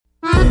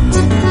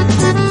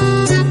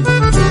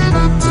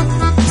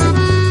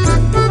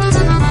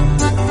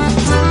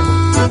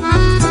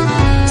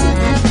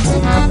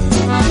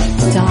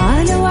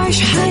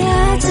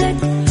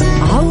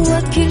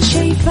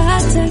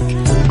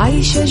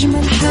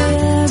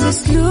الحياة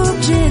بأسلوب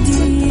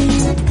جديد.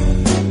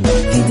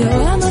 في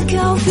دوامك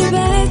أو في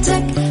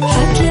بيتك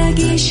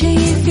حتلاقي شي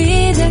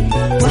يفيدك،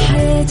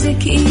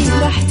 وحياتك إيه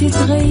راح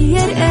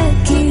تتغير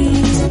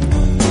أكيد.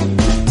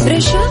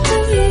 رشاق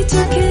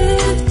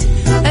ويتوكيت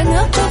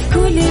أنا قف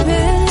كل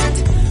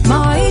بيت،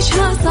 ما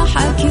عيشها صح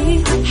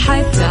أكيد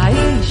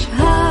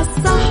حتعيشها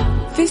صح.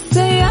 في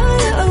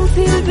السيارة أو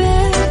في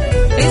البيت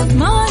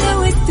اسمعنا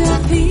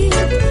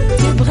والتوفيق،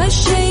 تبغى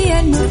الشيء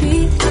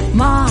المفيد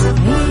ما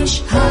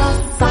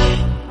عيشها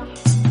صح.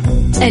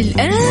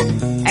 الآن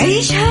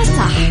عيشها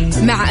صح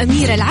مع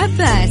أميرة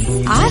العباس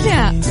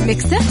على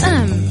ميكس اف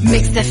ام.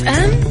 ميكس اف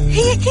ام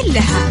هي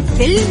كلها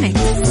في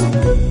الميكس.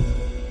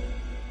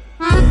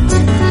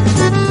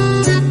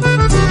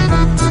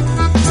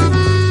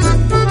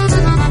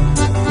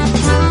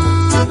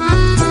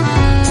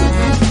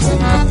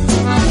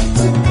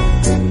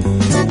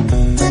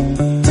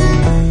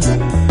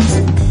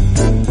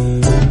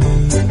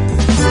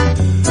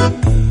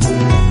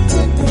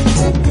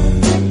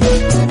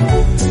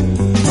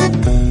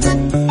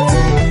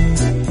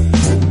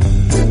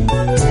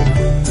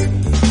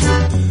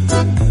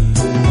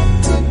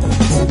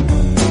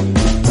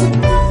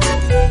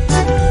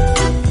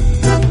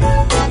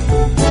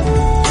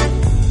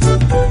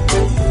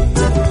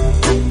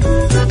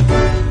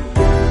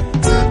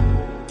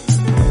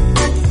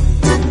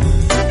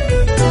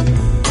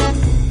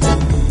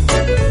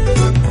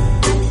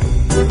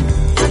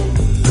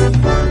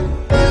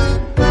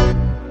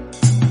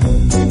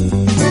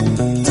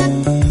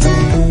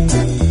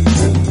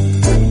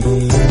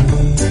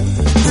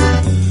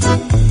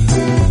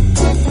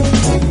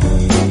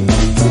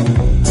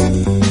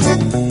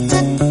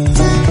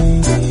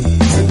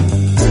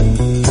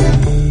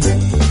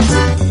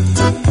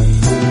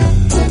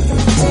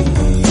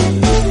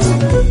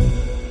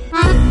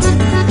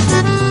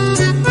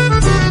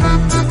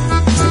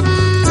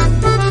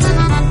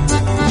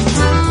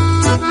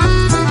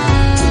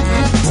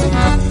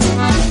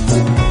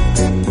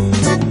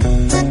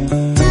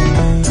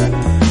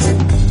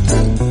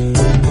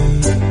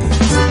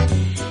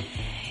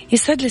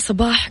 يسعد لي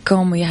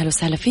صباحكم ويا أهلا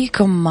وسهلا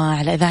فيكم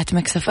على إذاعة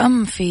ميكس اف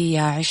ام في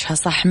عيشها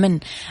صح من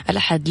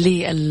الأحد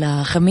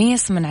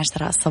للخميس من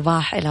 10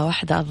 الصباح إلى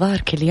 1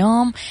 الظهر كل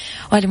يوم،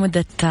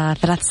 ولمدة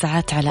 3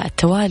 ساعات على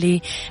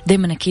التوالي.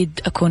 دايما أكيد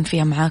أكون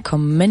فيها معاكم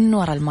من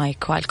وراء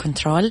المايك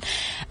والكنترول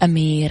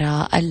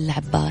أميرة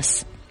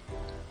العباس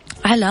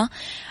على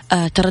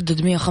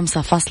تردد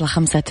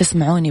 105.5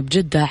 تسمعوني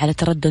بجدة، على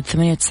تردد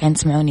 98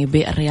 تسمعوني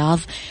بالرياض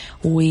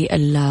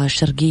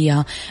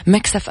والشرقية.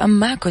 ميكس اف ام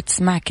معك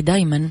وتسمعك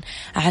دايما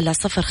على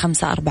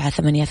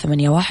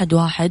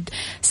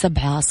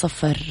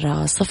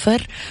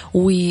 0548811700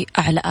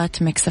 وعلى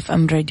آت ميكس اف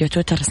ام راديو،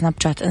 تويتر، سناب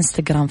شات،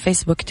 انستغرام،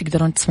 فيسبوك.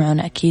 تقدرون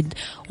تسمعونا أكيد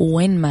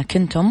وين ما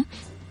كنتم.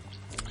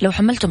 لو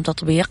حملتم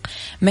تطبيق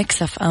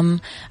ميكس اف ام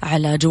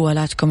على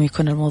جوالاتكم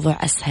يكون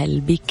الموضوع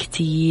أسهل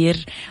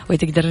بكتير،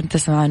 وتقدرون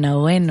تسمعونا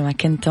وين ما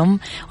كنتم،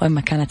 وين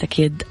ما كانت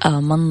أكيد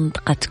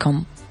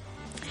منطقتكم.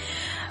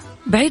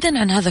 بعيدا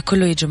عن هذا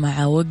كله يا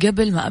جماعة،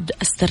 وقبل ما أبدأ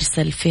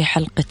أسترسل في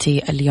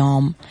حلقتي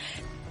اليوم،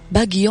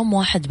 باقي يوم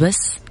واحد بس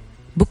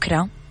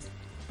بكرة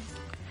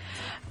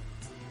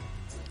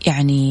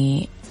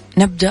يعني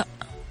نبدأ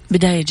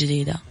بداية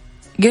جديدة.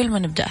 قبل ما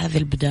نبدأ هذه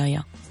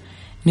البداية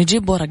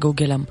نجيب ورقة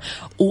وقلم،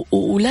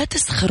 ولا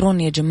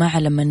تسخرون يا جماعة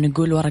لما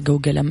نقول ورقة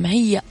وقلم،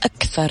 هي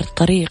أكثر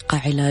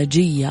طريقة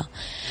علاجية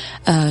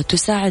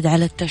تساعد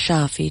على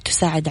التشافي،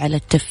 تساعد على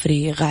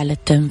التفريغ، على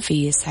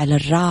التنفيس، على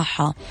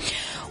الراحة.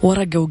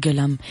 ورقة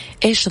وقلم.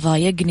 إيش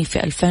ضايقني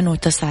في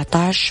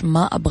 2019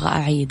 ما أبغى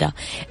أعيده،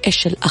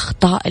 إيش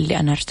الأخطاء اللي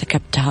أنا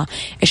ارتكبتها،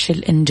 إيش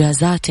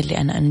الإنجازات اللي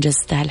أنا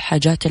أنجزتها،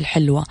 الحاجات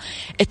الحلوة.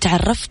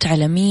 اتعرفت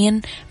على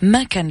مين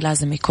ما كان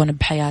لازم يكون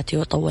بحياتي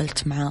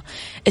وطولت معاه،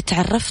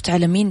 اتعرفت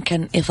على مين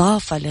كان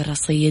إضافة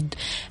لرصيد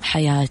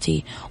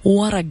حياتي.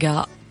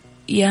 ورقة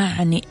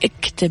يعني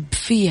اكتب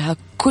فيها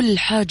كل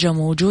حاجة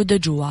موجودة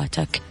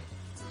جواتك.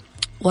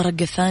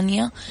 ورقة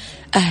ثانية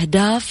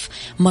أهداف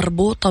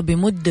مربوطة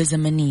بمدة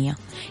زمنية،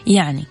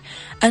 يعني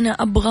أنا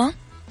أبغى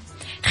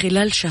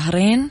خلال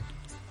 2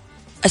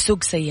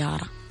 أسوق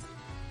سيارة،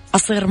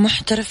 أصير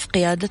محترف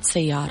قيادة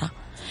سيارة.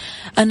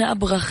 أنا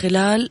أبغى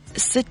خلال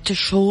 6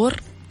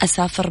 شهور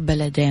أسافر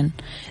بلدين،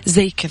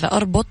 زي كذا.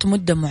 أربط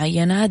مدة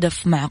معينة،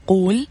 هدف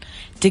معقول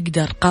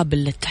تقدر قابل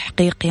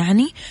للتحقيق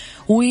يعني،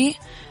 و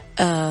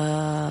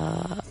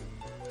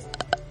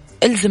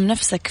ألزم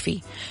نفسك فيه.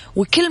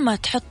 وكل ما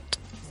تحط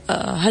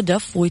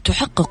هدف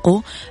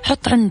وتحققه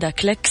حط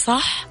عندك لك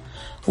صح،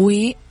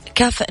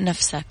 وكافئ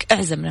نفسك،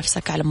 اعزم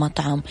نفسك على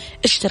مطعم،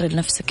 اشتري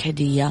لنفسك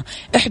هدية،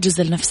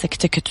 احجز لنفسك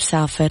تكت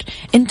وسافر.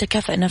 انت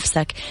كافئ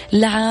نفسك.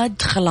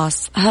 لعاد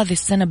خلاص هذه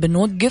السنة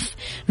بنوقف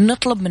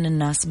نطلب من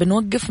الناس،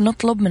 بنوقف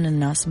نطلب من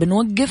الناس،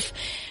 بنوقف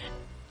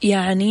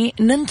يعني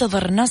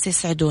ننتظر الناس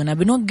يسعدونا،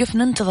 بنوقف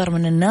ننتظر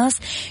من الناس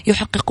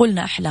يحققوا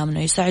لنا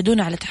أحلامنا،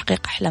 يساعدونا على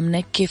تحقيق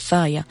أحلامنا.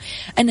 كفاية.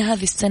 أنا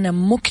هذه السنة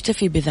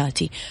مكتفي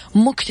بذاتي،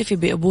 مكتفي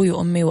بأبوي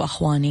وأمي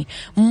وأخواني،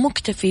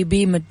 مكتفي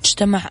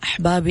بمجتمع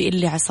أحبابي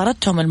اللي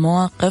عصرتهم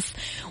المواقف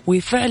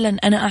وفعلا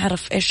أنا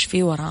أعرف إيش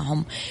في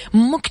وراهم،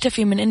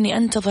 مكتفي من أني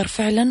أنتظر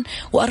فعلا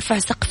وأرفع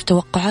سقف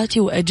توقعاتي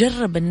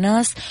وأجرب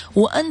الناس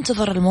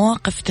وأنتظر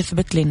المواقف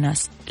تثبت لي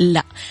الناس.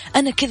 لا،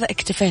 أنا كذا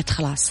اكتفيت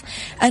خلاص.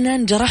 أنا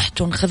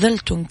انجرحت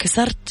وانخذلت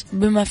وانكسرت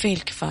بما فيه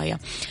الكفاية.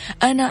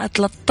 أنا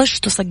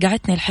اتلطشت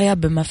وصقعتني الحياة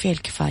بما فيه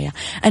الكفاية.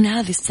 أنا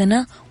هذه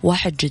السنة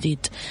واحد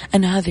جديد.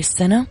 أنا هذه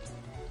السنة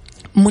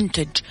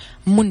منتج،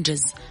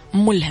 منجز،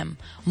 ملهم،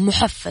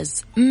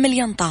 محفز،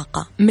 مليان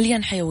طاقة،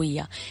 مليان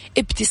حيوية.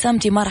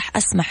 ابتسامتي ما راح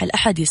أسمح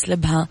لأحد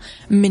يسلبها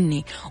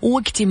مني.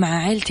 وقتي مع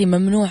عائلتي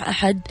ممنوع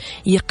أحد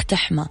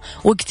يقتحمه.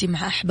 وقتي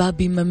مع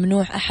أحبابي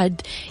ممنوع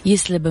أحد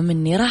يسلبه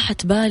مني. راحة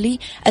بالي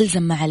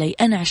ألزم ما علي،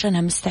 أنا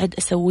عشانها مستعد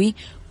أسوي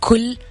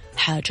كل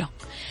حاجة.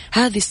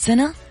 هذه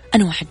السنة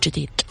أنا واحد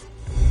جديد.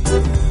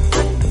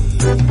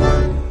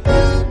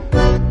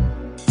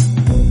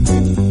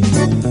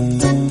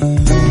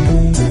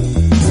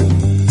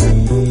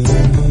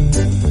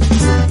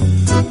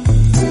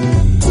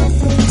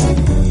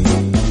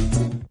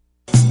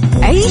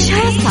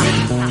 عيشها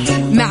صح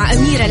مع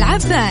أميرة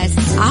العباس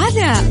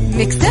على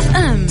مكسف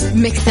أم.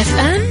 مكسف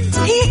أم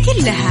هي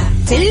كلها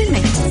في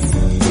المكس.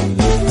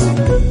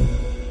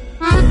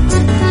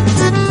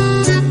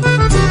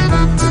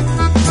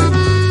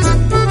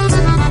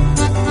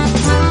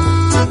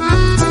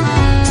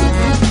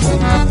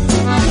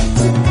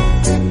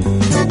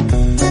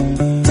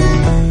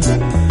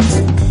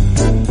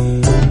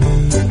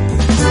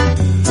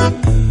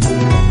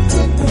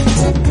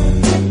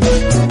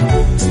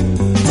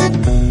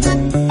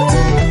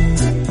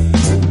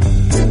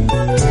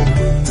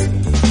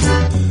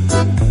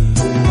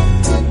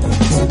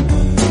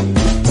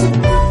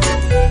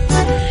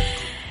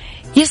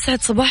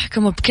 يسعد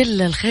صباحكم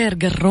بكل الخير.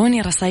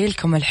 قروني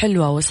رسائلكم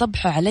الحلوة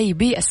وصبحوا علي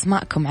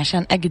بأسماءكم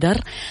عشان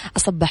أقدر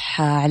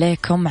أصبح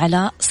عليكم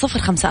على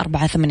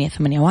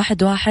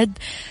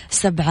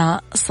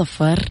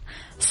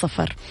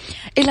 0548811700.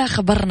 إلى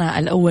خبرنا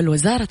الأول،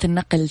 وزارة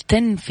النقل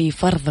تنفي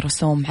فرض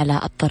رسوم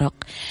على الطرق.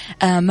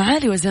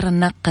 معالي وزير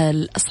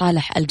النقل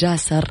صالح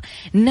الجاسر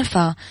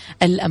نفى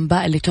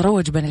الأنباء اللي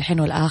تروج بين الحين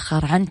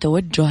والآخر عن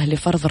توجه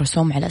لفرض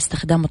رسوم على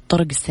استخدام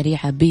الطرق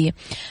السريعة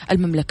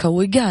بالمملكة،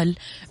 وقال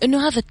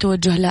إنه هذا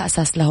التوجه لا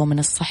أساس له من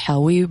الصحة،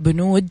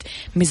 وبنود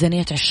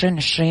ميزانية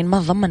 2020 ما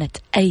ضمنت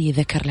أي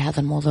ذكر لهذا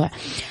الموضوع.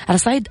 على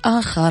صعيد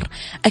آخر،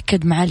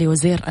 أكد معالي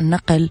وزير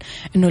النقل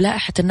إنه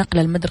لائحة النقل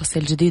المدرسي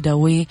الجديدة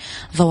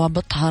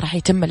وضوابطها راح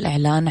يتم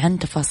الإعلان عن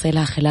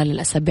تفاصيلها خلال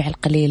الأسابيع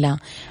القليلة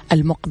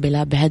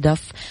المقبلة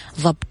بهدف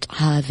ضبط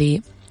هذه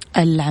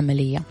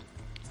العملية.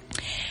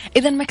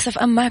 إذا مكسف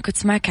أم معك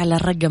وتسمعك على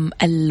الرقم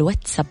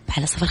الواتساب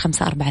على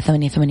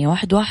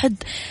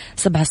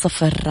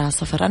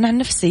 0548811700. أنا عن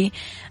نفسي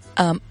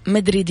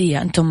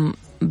مدريدية. أنتم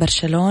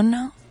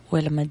برشلونة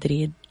ولا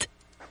مدريد؟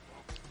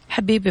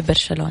 حبيبي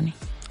برشلوني.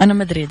 أنا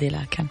مدريدي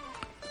لكن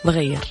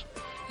بغير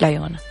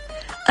لعيونه.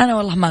 أنا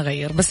والله ما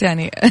غير بس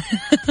يعني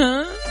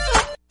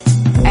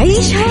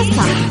عيشها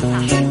صح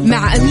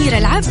مع أميرة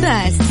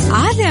العباس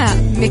على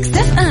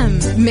مكسف أم.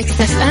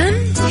 مكسف أم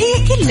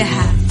هي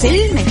كلها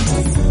في المكس.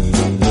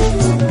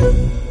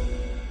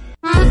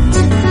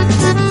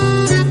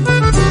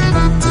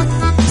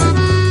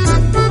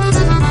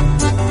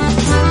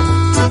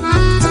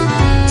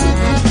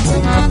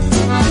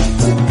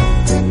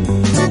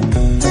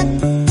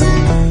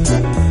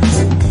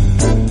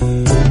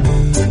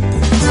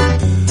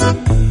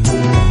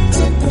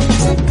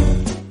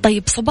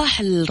 طيب، صباح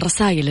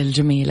الرسائل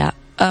الجميلة.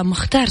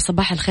 مختار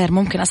صباح الخير،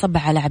 ممكن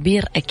أصبح على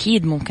عبير؟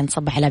 أكيد ممكن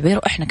تصبح على عبير،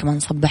 وإحنا كمان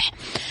نصبح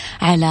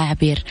على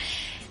عبير.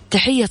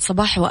 تحية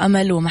صباح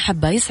وأمل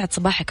ومحبة. يسعد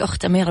صباحك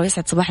أخت أميرة،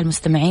 ويسعد صباح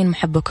المستمعين.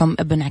 محبكم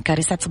ابن عكار.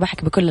 يسعد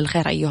صباحك بكل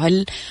الخير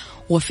أيها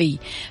الوفي.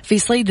 في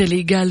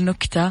صيدلي قال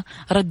نكتة،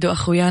 ردوا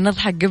أخويا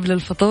نضحك قبل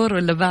الفطور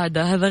ولا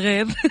بعده؟ هذا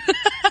غير.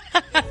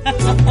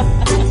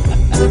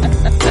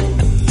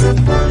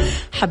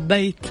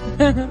 حبيت.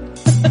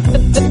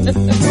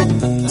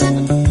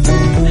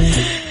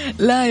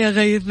 لا يا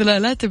غيث،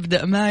 لا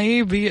تبدأ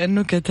معي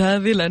بالنكت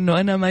هذه لأنه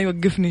أنا ما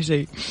يوقفني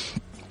شيء.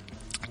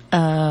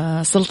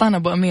 سلطان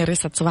أبو أمير،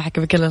 يسعد صباحك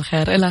بكل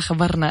الخير. إلى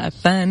خبرنا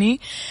الثاني،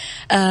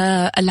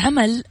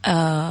 العمل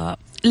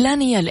لا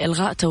نية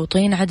لإلغاء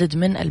توطين عدد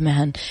من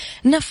المهن.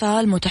 نفى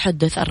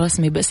المتحدث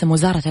الرسمي باسم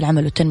وزارة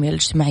العمل والتنمية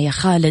الاجتماعية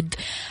خالد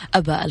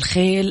أبا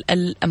الخيل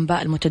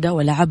الأنباء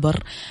المتداولة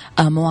عبر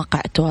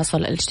مواقع التواصل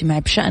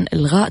الاجتماعي بشأن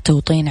إلغاء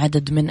توطين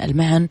عدد من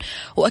المهن.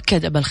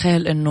 وأكد أبا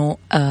الخيل أنه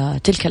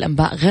تلك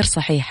الأنباء غير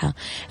صحيحة،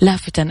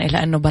 لافتا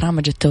إلى أنه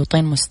برامج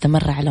التوطين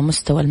مستمرة على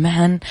مستوى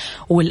المهن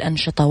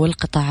والأنشطة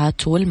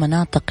والقطاعات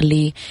والمناطق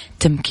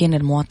لتمكين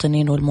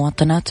المواطنين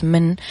والمواطنات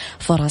من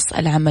فرص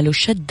العمل.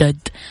 وشدد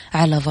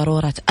على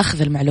ضرورة إدارة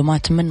أخذ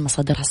المعلومات من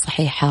مصادرها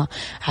الصحيحة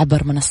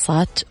عبر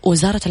منصات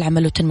وزارة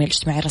العمل والتنمية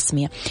الاجتماعية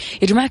الرسمية.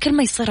 يا جماعة كل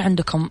ما يصير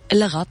عندكم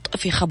لغط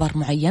في خبر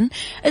معين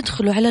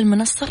ادخلوا على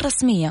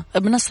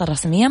المنصة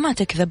الرسمية ما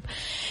تكذب.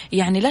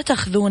 يعني لا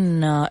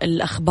تأخذون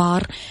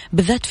الأخبار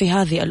بالذات في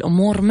هذه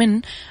الأمور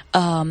من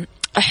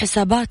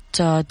حسابات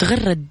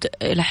تغرد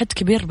إلى حد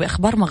كبير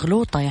بأخبار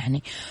مغلوطة.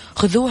 يعني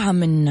خذوها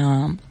من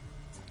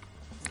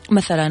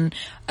مثلا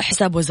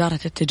حساب وزارة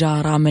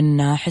التجارة،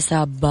 من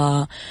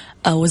حساب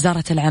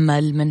وزارة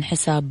العمل، من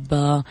حساب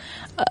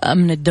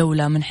أمن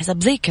الدولة، من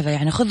حساب زي كذا.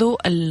 يعني خذوا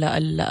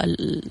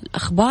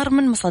الأخبار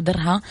من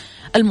مصادرها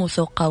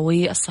الموثوقة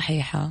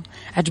والصحيحة.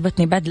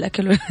 عجبتني بعد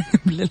الأكل ولا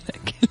قبل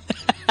الأكل؟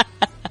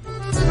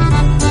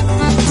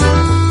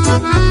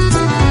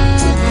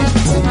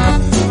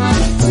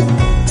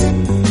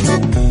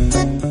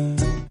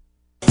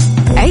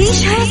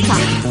 عيشها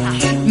صح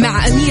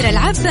مع أميرة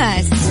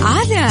العباس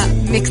على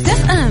ميكس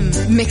اف ام.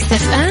 ميكس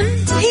اف ام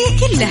هي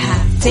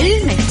كلها في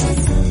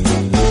الميكس.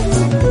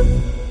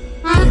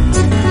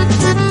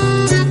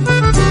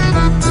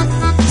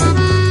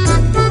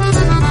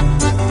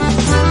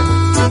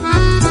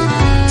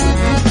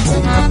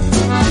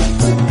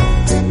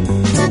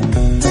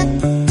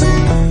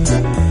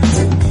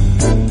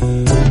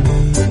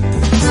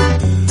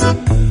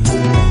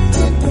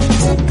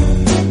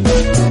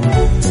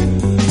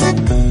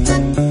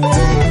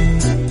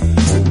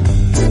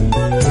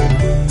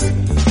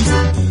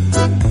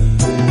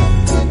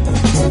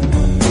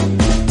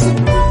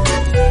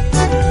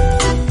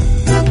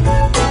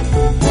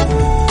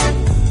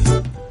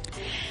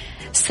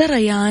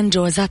 سريان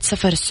جوازات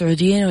سفر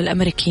السعوديين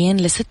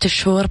والأمريكيين ل6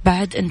 شهور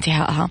بعد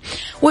انتهائها.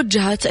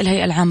 وجهت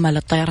الهيئة العامة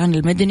للطيران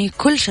المدني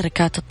كل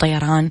شركات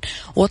الطيران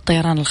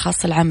والطيران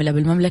الخاص العاملة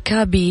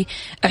بالمملكة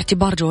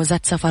باعتبار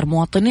جوازات سفر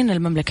مواطنين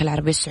المملكة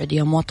العربية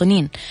السعودية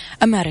ومواطنين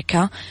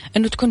أمريكا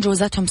أنه تكون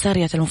جوازاتهم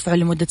سارية المفعول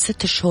لمدة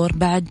 6 شهور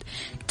بعد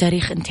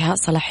تاريخ انتهاء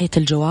صلاحية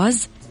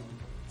الجواز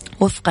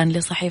وفقا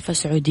لصحيفة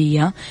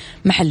سعودية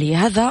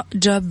محلية. هذا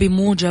جاء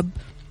بموجب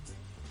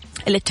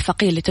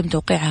الاتفاقية اللي تم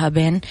توقيعها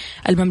بين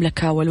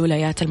المملكة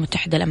والولايات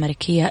المتحدة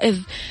الأمريكية، إذ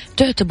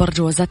تعتبر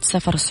جوازات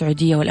السفر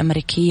السعودية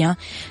والأمريكية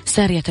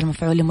سارية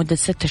المفعول لمدة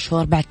 6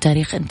 شهور بعد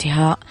تاريخ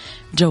انتهاء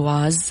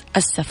جواز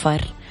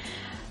السفر.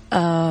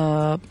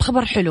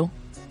 خبر حلو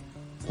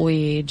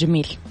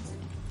وجميل.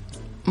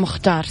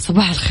 مختار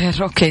صباح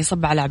الخير. أوكي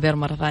صبح على عبير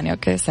مرة ثانية.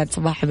 أوكي سعد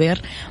صباح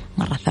عبير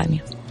مرة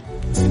ثانية.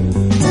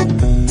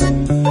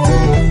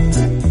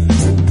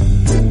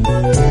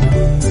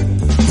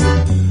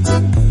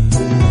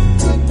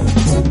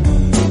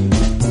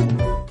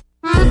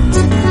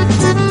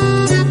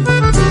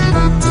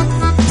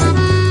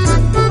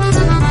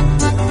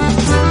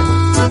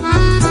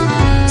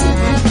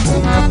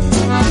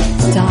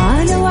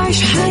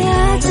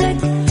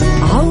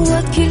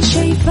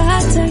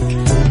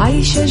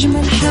 عيش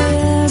أجمل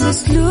حياة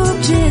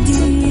بأسلوب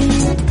جديد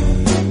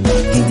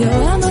في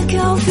دوامك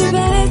أو في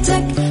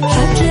بيتك،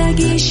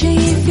 حتلاقي شي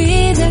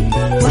يفيدك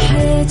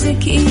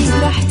وحياتك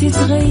راح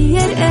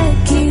تتغير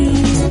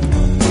أكيد.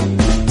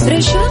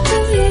 رشاق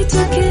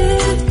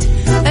ويتوكيت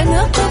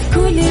أنا قف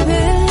كل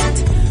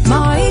بيت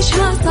ما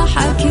عيشها صح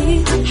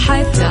أكيد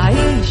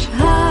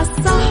حتعيشها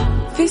صح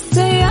في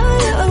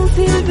السيارة أو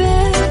في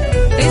البيت.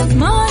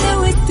 اسمعنا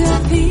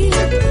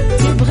والتوفيق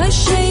تبغى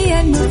الشيء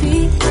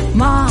المفيد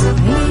ما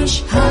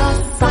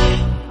عيشها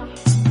صح.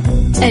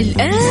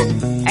 الآن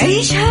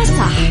عيشها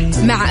صح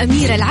مع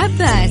أميرة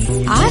العباس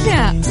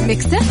على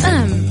ميكس اف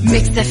ام.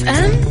 ميكس اف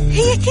ام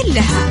هي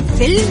كلها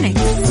في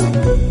الميكس.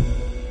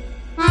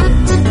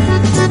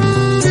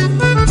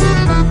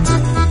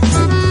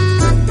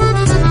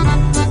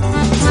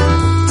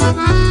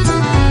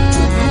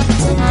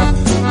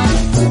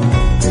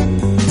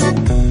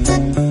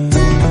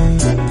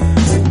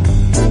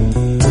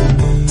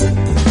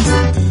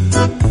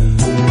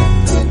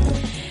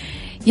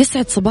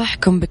 يسعد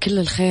صباحكم بكل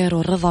الخير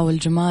والرضا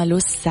والجمال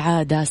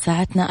والسعادة.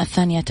 ساعتنا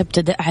الثانية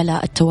تبتدأ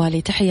على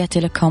التوالي. تحياتي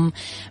لكم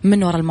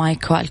من وراء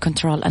المايك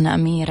والكنترول، أنا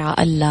أميرة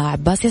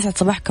العباس. يسعد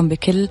صباحكم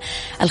بكل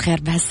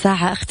الخير.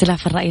 بهالساعة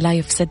اختلاف الرأي لا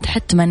يفسد،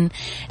 حتما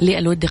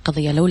للود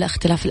قضية. لولا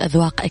اختلاف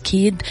الأذواق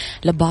أكيد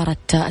لبارة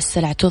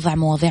السلع. توضع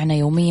مواضيعنا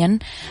يوميا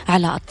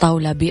على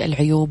الطاولة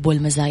بالعيوب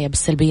والمزايا،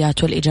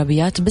 بالسلبيات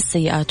والإيجابيات،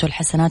 بالسيئات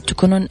والحسنات.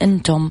 تكونون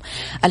أنتم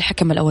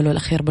الحكم الأول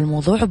والأخير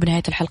بالموضوع،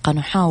 وبنهاية الحلقة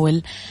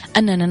نحاول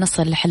أننا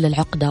نصل لحل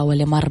العقدة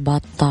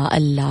ولمربط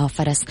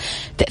الفرس.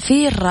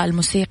 تأثير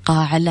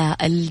الموسيقى على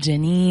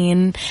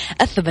الجنين.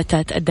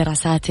 أثبتت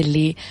الدراسات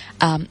اللي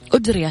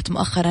أجريت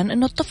مؤخرا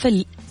أنه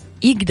الطفل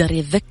يقدر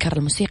يتذكر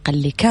الموسيقى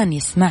اللي كان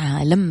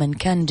يسمعها لما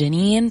كان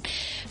جنين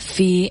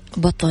في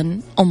بطن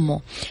أمه.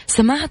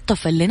 سماع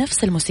الطفل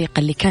لنفس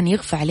الموسيقى اللي كان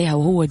يغفى عليها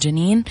وهو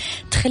جنين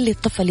تخلي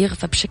الطفل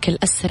يغفى بشكل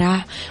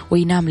أسرع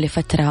وينام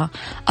لفترة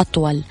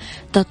أطول.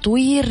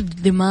 تطوير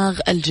دماغ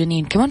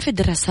الجنين. كمان في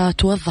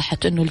الدراسات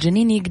وضحت أنه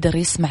الجنين يقدر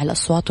يسمع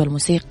الأصوات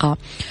والموسيقى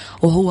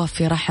وهو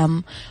في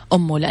رحم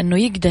أمه، لأنه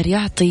يقدر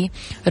يعطي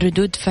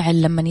ردود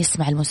فعل لما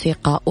يسمع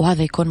الموسيقى،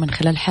 وهذا يكون من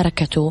خلال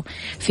حركته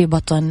في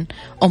بطن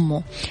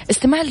أمه.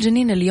 استماع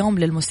الجنين اليوم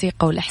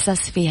للموسيقى والإحساس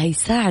فيها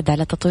يساعد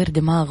على تطوير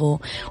دماغه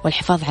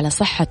والحفاظ على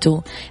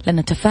صحته،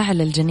 لأن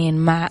تفاعل الجنين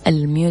مع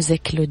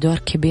الميوزك له دور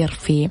كبير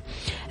في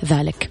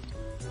ذلك.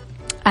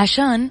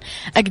 عشان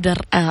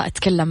أقدر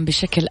أتكلم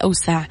بشكل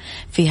أوسع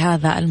في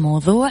هذا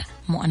الموضوع،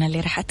 مو أنا اللي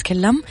راح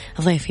أتكلم،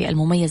 ضيفي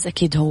المميز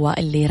أكيد هو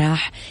اللي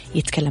راح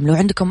يتكلم. لو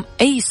عندكم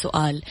أي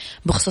سؤال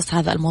بخصوص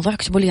هذا الموضوع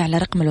اكتبوا لي على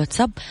رقم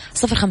الواتساب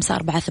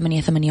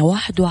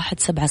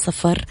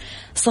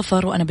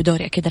 0548811700، وأنا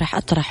بدوري أكيد راح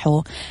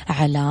أطرحه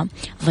على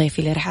ضيفي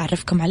اللي راح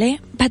أعرفكم عليه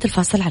بعد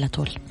الفاصل على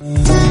طول.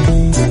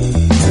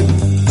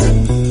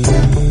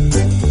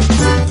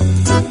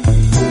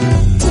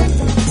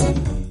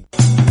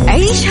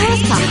 عيشها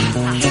صح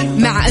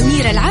مع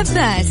أميرة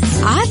العباس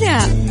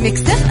على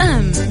ميكس اف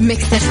ام.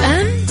 ميكس اف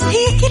ام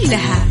هي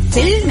كلها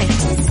في الميكس.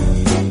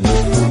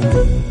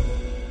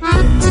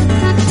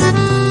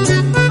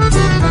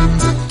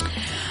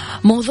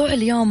 موضوع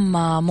اليوم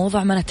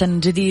موضوع منة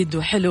جديد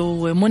وحلو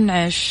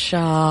ومنعش،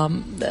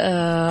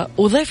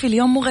 وضيفي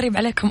اليوم مو غريب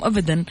عليكم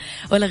أبدا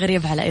ولا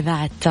غريب على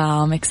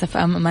إذاعة ميكس اف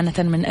ام. أمانة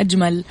من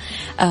أجمل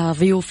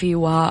ضيوفي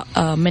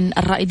ومن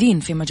الرائدين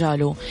في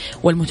مجاله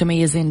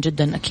والمتميزين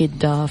جدا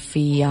أكيد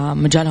في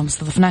مجالهم،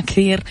 استضفناه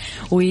كثير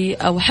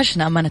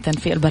ووحشنا أمانة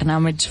في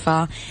البرنامج.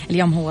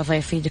 فاليوم هو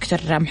ضيفي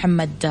دكتور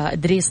محمد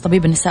إدريس،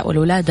 طبيب النساء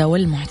والولادة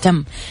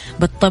والمهتم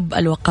بالطب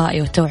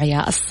الوقائي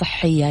والتوعية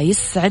الصحية.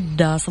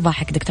 يسعد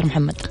صباحك دكتور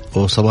محمد.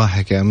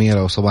 وصباحك يا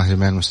أميرة وصباح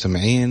جميع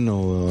المستمعين،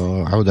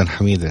 وعودا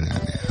حميدا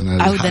يعني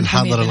أنا عودا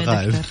حاضر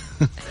الغائب.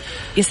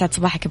 يسعد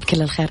صباحك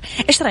بكل الخير.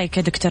 إيش رأيك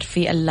يا دكتور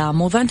في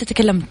الموضوع؟ أنت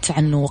تكلمت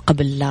عنه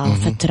قبل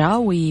فترة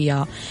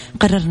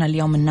وقررنا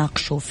اليوم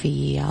نناقشه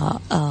في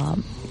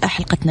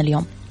حلقتنا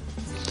اليوم.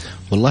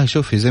 والله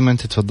شوفي، زي ما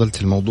أنت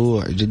تفضلت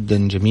الموضوع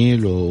جدا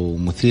جميل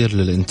ومثير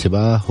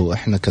للانتباه،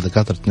 وإحنا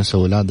كدكاترة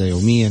نساء ولادة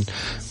يوميا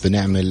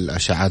بنعمل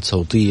أشعات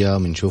صوتية،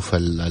 بنشوف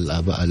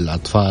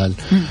الأطفال،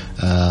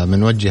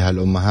 بنوجه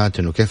الأمهات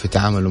إنه كيف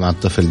يتعاملوا مع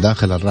الطفل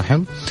داخل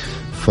الرحم.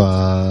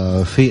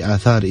 ففي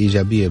آثار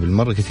إيجابية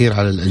بالمرة كثير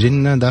على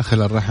الأجنة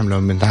داخل الرحم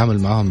لما بنتعامل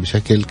معهم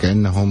بشكل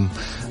كأنهم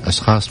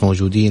أشخاص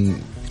موجودين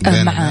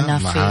معنا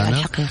في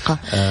الحقيقة.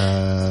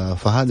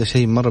 فهذا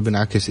شيء مرة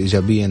بينعكس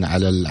إيجابيا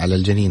على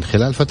الجنين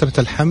خلال فترة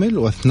الحمل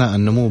وأثناء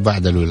النمو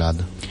بعد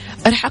الولادة.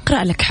 رح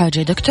أقرأ لك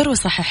حاجة دكتور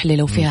وصحح لي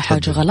لو فيها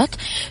حاجة غلط.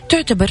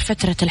 تعتبر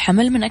فترة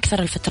الحمل من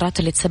أكثر الفترات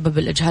اللي تسبب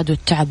الإجهاد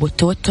والتعب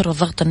والتوتر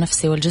والضغط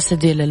النفسي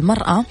والجسدي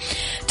للمرأة.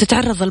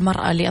 تتعرض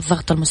المرأة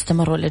للضغط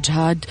المستمر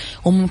والإجهاد،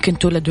 وممكن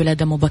تولد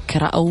ولادة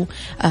مبكرة أو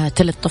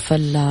تلد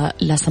طفل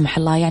لا سمح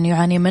الله يعني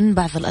يعاني من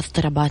بعض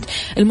الاضطرابات.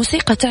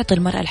 الموسيقى تعطي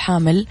المرأة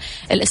الحامل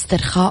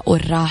الاسترخاء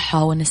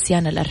والراحة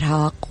ونسيان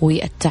الإرهاق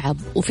والتعب،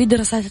 وفي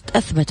دراسات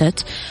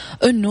أثبتت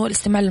أنه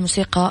الاستماع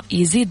للموسيقى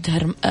يزيد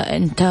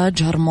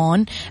إنتاج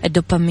هرمون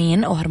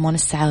الدوبامين أو هرمون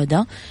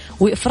السعادة،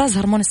 وإفراز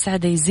هرمون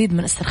السعادة يزيد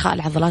من استرخاء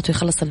العضلات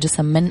ويخلص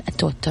الجسم من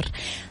التوتر.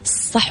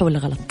 صح ولا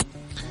غلط؟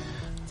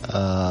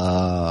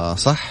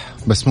 صح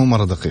بس مو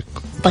مرة دقيق.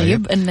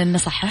 طيب إن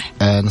نصحح؟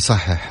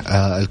 نصحح.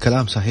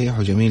 الكلام صحيح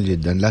وجميل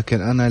جدا،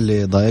 لكن أنا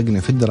اللي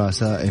ضايقني في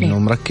الدراسة إنه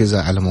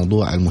مركزة على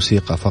موضوع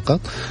الموسيقى فقط،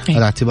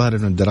 على اعتبار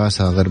إنه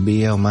الدراسة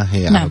غربية وما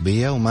هي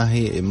عربية،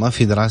 ما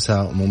في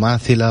دراسة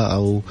مماثلة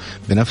أو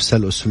بنفس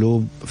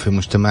الأسلوب في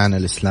مجتمعنا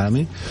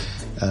الإسلامي.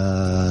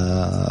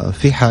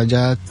 في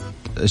حاجات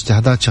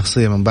اجتهادات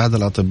شخصية من بعض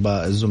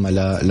الأطباء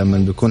الزملاء لما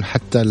بيكون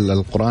حتى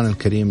القرآن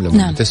الكريم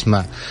لما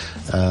بتسمع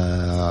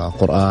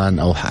قرآن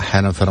أو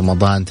أحيانا في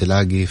رمضان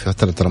تلاقي في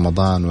فترة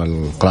رمضان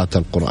والقراءة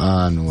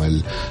القرآن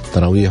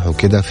والتراويح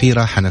وكده في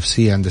راحة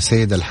نفسية عند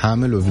السيدة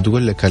الحامل،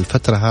 وبتقول لك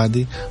الفترة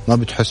هذه ما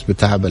بتحس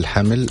بتعب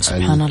الحمل،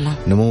 سبحان الله،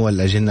 نمو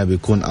الأجنة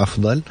بيكون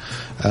أفضل.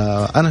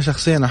 أنا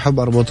شخصيا أحب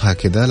أربطها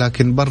كده،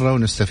 لكن برا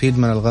ونستفيد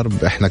من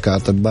الغرب إحنا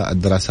كأطباء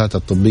الدراسات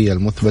الطبية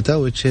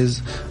المثبتة which is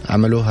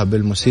عملوها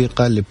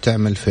بالموسيقى اللي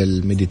بتعمل في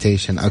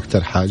المديتيشن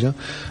أكتر حاجة،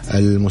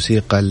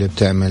 الموسيقى اللي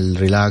بتعمل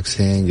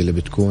ريلاكسينج اللي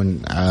بتكون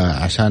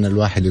عشان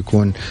الواحد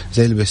يكون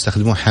زي اللي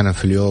بيستخدموه أحيانا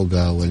في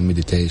اليوغا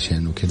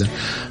والمديتيشن وكده،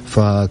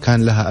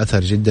 فكان لها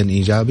أثر جدا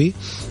إيجابي.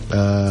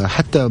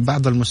 حتى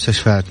بعض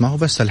المستشفيات ما هو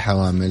بس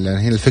الحوامل،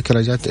 يعني هي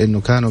الفكرة جت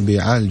إنه كانوا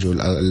بيعالجوا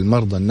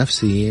المرضى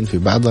النفسيين في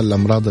بعض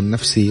الأمراض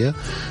النفسية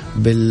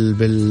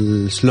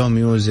بالسلو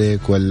ميوزك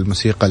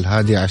والموسيقى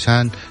الهادية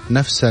عشان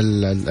نفس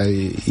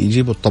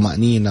يجيبوا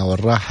الطمأنينة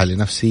والراحة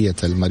لنفسية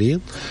المريض.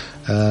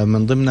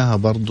 من ضمنها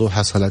برضو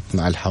حصلت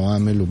مع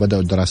الحوامل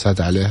وبدأوا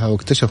الدراسات عليها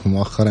واكتشفوا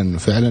مؤخرا أنه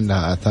فعلا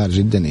لها آثار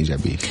جدا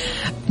إيجابية.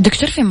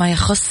 دكتور، فيما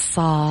يخص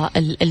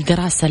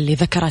الدراسة اللي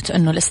ذكرت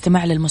أنه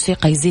الاستماع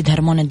للموسيقى يزيد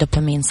هرمون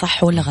الدوبامين،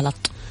 صح ولا غلط؟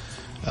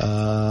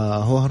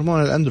 هو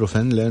هرمون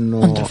الأندروفين،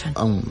 لأنه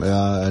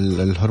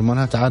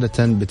الهرمونات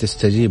عادة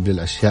بتستجيب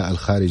للأشياء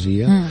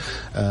الخارجية.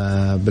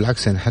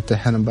 بالعكس يعني حتى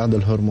أحيانا بعض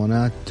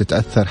الهرمونات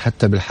تتأثر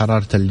حتى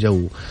بالحرارة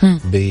الجو،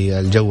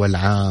 بالجو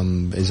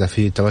العام، إذا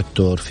في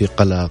توتر في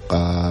قلق،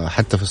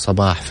 حتى في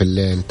الصباح في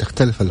الليل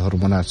تختلف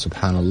الهرمونات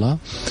سبحان الله.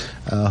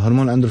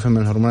 هرمون الأندروفين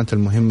من الهرمونات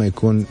المهمة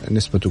يكون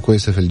نسبته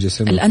كويسة في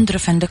الجسم.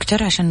 الأندروفين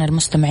دكتور عشان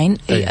المستمعين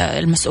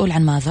المسؤول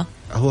عن ماذا؟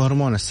 هو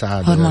هرمون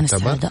السعادة. هرمون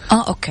السعادة.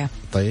 أوكي.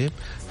 طيب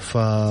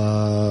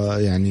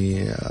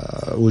يعني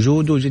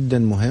وجوده جدا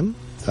مهم.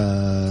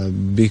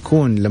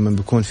 بيكون لما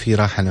بيكون في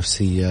راحة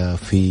نفسية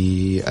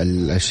في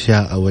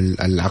الأشياء أو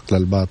العقل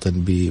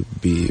الباطن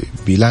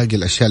بيلاقي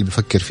الأشياء اللي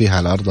بيفكر فيها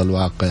على أرض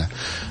الواقع.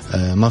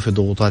 ما في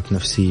ضغوطات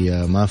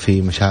نفسية، ما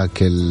في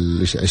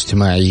مشاكل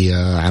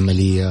اجتماعية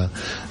عملية،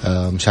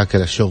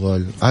 مشاكل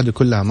الشغل، هذه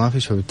كلها ما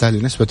فيش.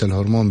 فبالتالي نسبة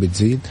الهرمون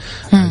بتزيد،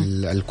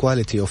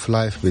 الكواليتي اوف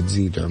لايف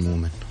بتزيد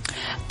عموما.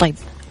 طيب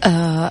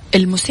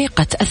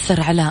الموسيقى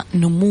تأثر على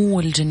نمو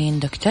الجنين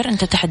دكتور؟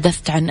 أنت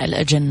تحدثت عن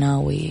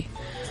الأجنة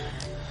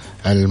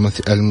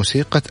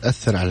الموسيقى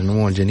تأثر على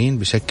نمو الجنين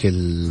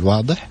بشكل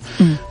واضح.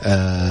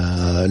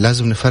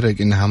 لازم نفرق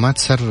إنها ما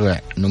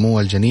تسرع نمو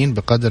الجنين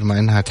بقدر ما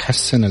إنها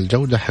تحسن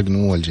الجودة حق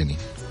نمو الجنين.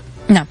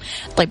 نعم.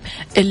 طيب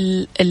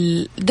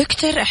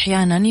الدكتور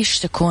أحيانا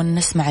يشتكون،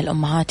 نسمع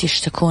الأمهات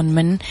يشتكون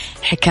من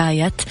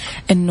حكاية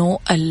إنه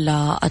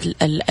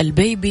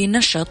البيبي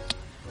نشط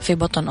في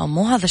بطن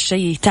أمه، هذا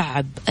الشيء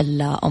يتعب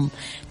الأم،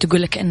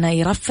 تقول لك إنه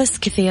يرفس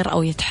كثير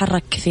أو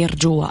يتحرك كثير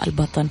جوا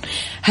البطن.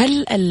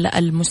 هل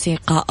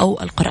الموسيقى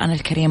أو القرآن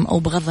الكريم أو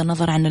بغض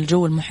النظر عن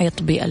الجو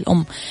المحيط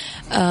بالأم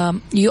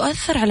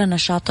يؤثر على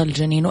نشاط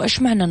الجنين؟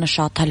 وإيش معنى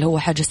نشاط؟ هل هو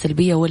حاجة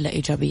سلبية ولا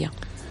إيجابية؟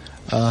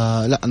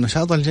 لا،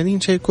 نشاط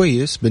الجنين شيء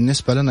كويس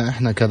بالنسبة لنا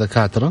إحنا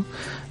كدكاترة،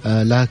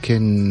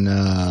 لكن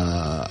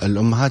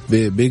الأمهات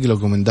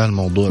بيقلقوا من ده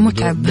الموضوع.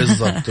 متعب.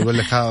 بالضبط. يقول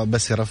لك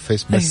بس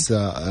يرفس، بس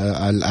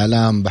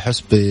الآلام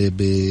بحس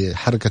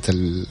بحركة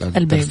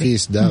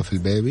الترفيس ده في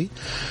البيبي.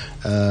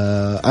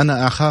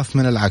 أنا أخاف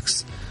من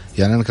العكس.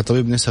 يعني أنا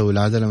كطبيب نساء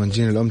ولادة لما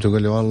تجيني الأم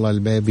تقول لي والله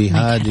البيبي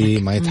هادي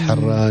ما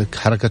يتحرك،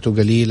 حركته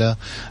قليلة،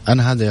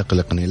 أنا هذا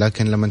يقلقني.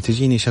 لكن لما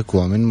تجيني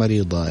شكوى من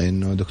مريضة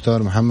إنه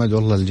دكتور محمد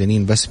والله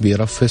الجنين بس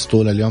بيرفس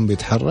طول اليوم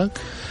بيتحرك،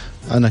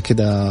 أنا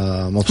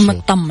كده مبسوط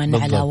مطمن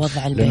على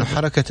وضع البيبي، لأنه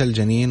حركة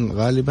الجنين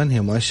غالبا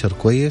هي مؤشر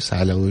كويس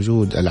على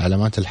وجود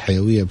العلامات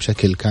الحيوية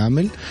بشكل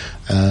كامل.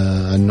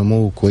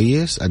 النمو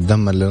كويس،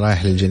 الدم اللي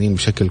رايح للجنين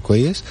بشكل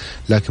كويس.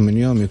 لكن من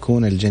يوم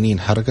يكون الجنين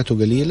حركته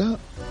قليلة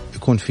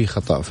يكون في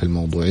خطأ في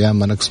الموضوع، يا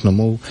اما نقص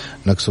نمو،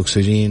 نقص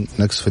أكسجين،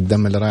 نقص في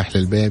الدم اللي رايح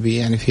للبيبي.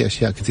 يعني في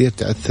أشياء كثير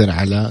تأثر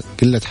على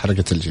قلة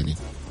حركة الجنين.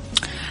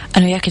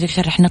 أنا وياك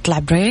دكتور رح نطلع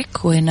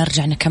بريك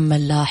ونرجع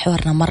نكمل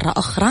حوارنا مرة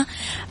أخرى.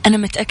 أنا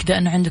متأكدة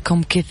أنه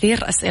عندكم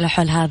كثير أسئلة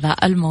حول هذا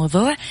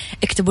الموضوع،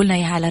 اكتبوا لنا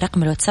إياها على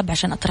رقم الواتساب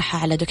عشان أطرحها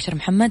على دكتور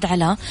محمد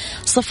على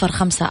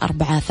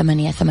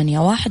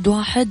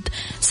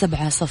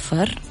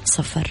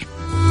 0548811700.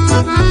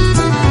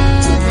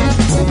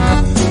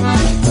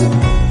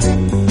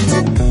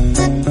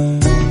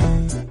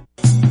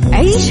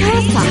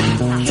 عيشها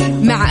صح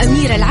مع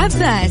أميرة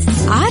العباس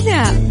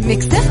على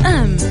ميكس اف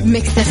ام.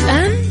 ميكس اف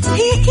ام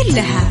هي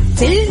كلها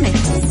في الميكس.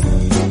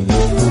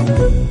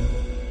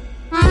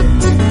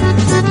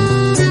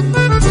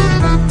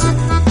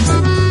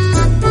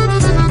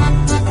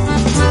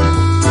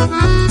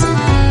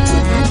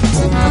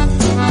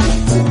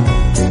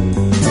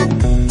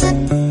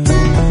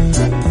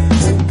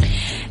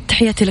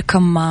 تحياتي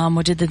لكم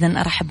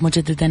مجددا. أرحب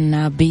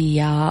مجددا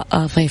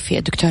بضيفي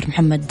الدكتور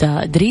محمد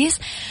إدريس.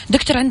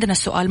 دكتور عندنا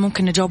سؤال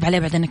ممكن نجاوب عليه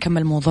بعدين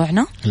نكمل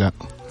موضوعنا؟ لا.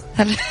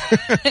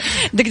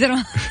 دكتور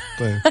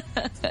طيب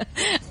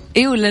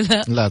ايه ولا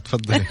لا؟ لا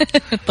تفضلي.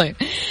 طيب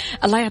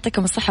الله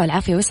يعطيكم الصحة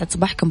والعافية ويسعد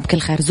صباحكم بكل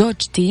خير.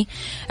 زوجتي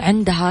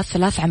عندها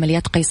 3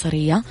 عمليات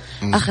قيصرية،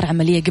 آخر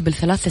عملية قبل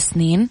 3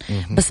 سنين،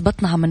 بس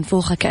بطنها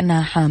منفوخة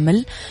كأنها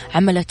حامل.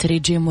 عملت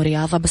ريجيم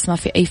ورياضة بس ما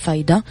في أي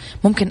فايدة.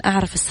 ممكن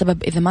أعرف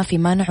السبب إذا ما في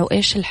مانع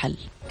وإيش الحل؟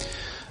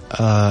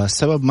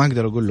 السبب ما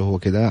أقدر أقول له هو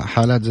كده.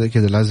 حالات زي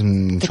كده لازم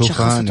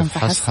نشوفها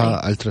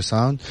نفحصها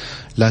ألتراساوند.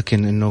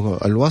 لكن إنه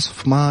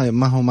الوصف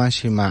ما هو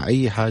ماشي مع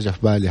أي حاجة في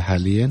بالي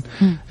حاليا.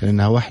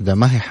 لأنها واحدة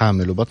ما هي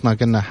حامل وبطنها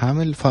كأنها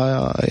حامل،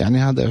 فيعني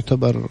هذا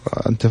يعتبر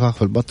انتفاخ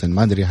في البطن.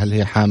 ما أدري هل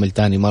هي حامل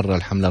تاني مرة،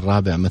 الحمل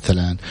الرابع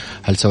مثلا،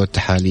 هل سوت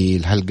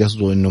تحاليل، هل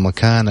قصده إنه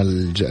مكان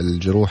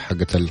الجروح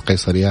حقت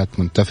القيصريات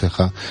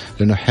منتفخة.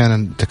 لأنه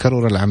أحيانا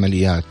تكرر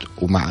العمليات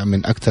ومع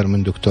من أكثر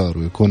من دكتور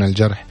ويكون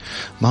الجرح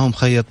ما هو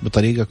مخيط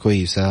بطريقة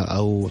كويسة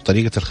أو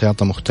طريقة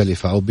الخياطة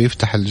مختلفة أو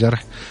بيفتح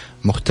الجرح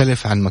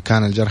مختلف عن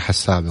مكان الجرح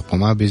السابق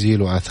وما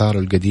بيزيلوا آثاره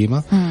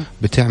القديمة.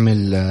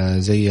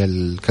 بتعمل زي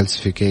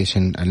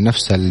الكالسيفيكيشن،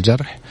 نفس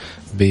الجرح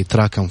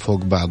بيتراكم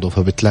فوق بعضه،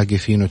 فبتلاقي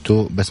فيه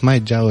نتوء بس ما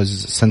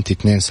يتجاوز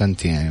 2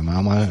 سنتي، يعني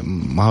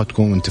ما هو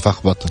تكون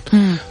انتفاخ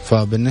بطن.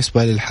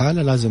 فبالنسبة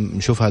للحالة لازم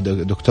نشوفها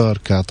دكتور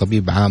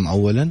كطبيب عام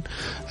أولا،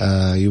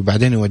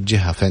 وبعدين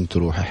يوجهها فين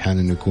تروح.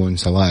 أحيانا يكون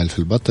سوائل في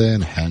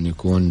البطن، أحيانا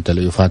يكون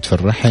تليفات في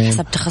الرحم،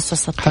 حسب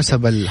تخصص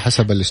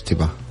حسب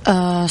الاشتباه.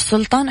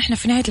 سلطان، احنا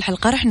في نهاية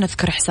الحلقة رح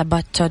نذكر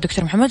حسابات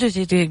دكتور محمد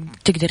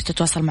وتقدر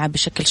تتواصل معه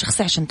بشكل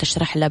شخصي عشان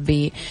تشرح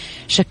له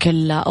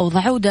بشكل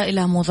أوضح. عودة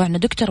إلى موضوعنا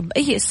دكتور،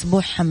 بأي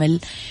أسبوع حمل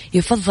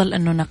يفضل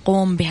أنه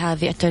نقوم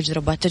بهذه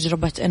التجربة،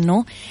 تجربة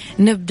أنه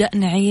نبدأ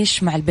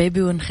نعيش مع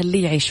البيبي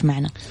ونخليه يعيش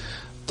معنا؟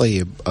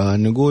 طيب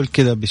نقول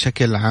كذا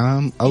بشكل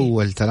عام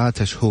أول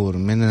 3 شهور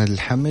من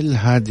الحمل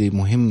هذه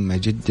مهمة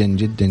جدا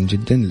جدا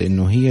جدا،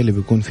 لأنه هي اللي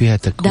بيكون فيها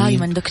تكوين.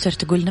 دائما دكتور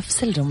تقول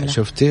نفس الجملة،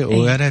 شفتي؟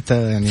 ويا ريت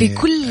يعني في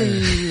كل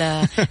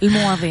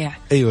المواضيع.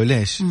 أيوة،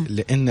 ليش؟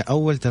 لأن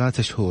أول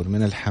 3 شهور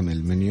من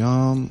الحمل من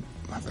يوم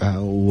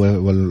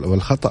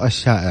والخطأ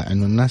الشائع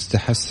إنه الناس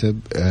تحسب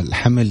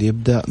الحمل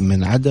يبدأ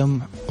من عدم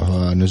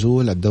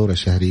نزول الدورة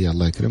الشهرية،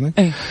 الله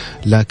يكرمك.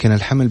 لكن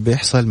الحمل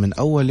بيحصل من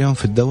أول يوم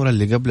في الدورة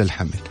اللي قبل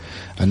الحمل.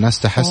 الناس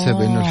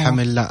تحسب إنه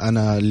الحمل لا،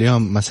 أنا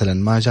اليوم مثلا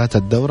ما جات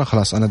الدورة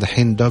خلاص أنا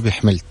دحين دوبي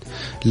حملت.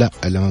 لا،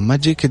 لما ما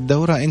تجيك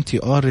الدورة أنت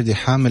أوريدي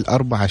حامل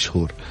 4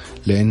 شهور،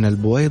 لأن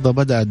البويضة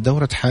بدأت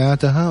دورة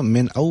حياتها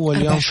من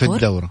أول يوم في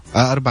الدورة.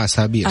 4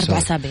 أسابيع. 4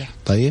 أسابيع.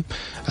 طيب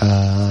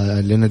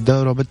لأن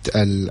الدورة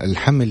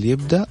الحمل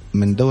يبدأ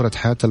من دورة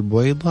حياة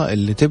البويضة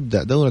اللي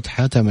تبدأ دورة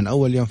حياتها من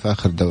أول يوم في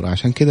آخر دورة.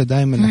 عشان كده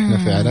دائما إحنا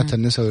في عيادات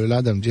النساء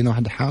والولادة مجينا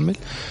واحدة حامل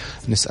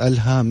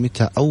نسألها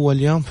متى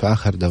أول يوم في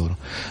آخر دورة.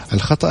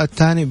 الخطأ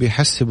الثاني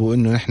بيحسبوا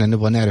إنه نحن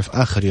نبغى نعرف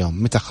آخر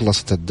يوم متى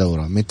خلصت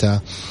الدورة، متى،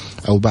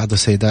 أو بعض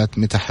السيدات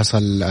متى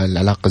حصل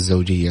العلاقة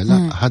الزوجية.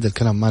 لا، هذا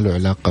الكلام ما له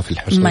علاقة في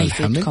الحصول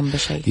الحمل.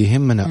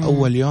 يهمنا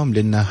أول يوم،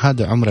 لأن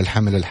هذا عمر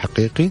الحمل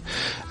الحقيقي.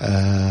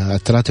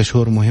 3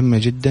 شهور مهمة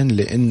جدا،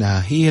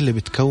 لأنها هي اللي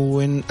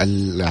بتكون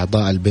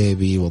الأعضاء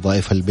البيبي،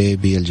 وظائف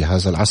البيبي،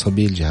 الجهاز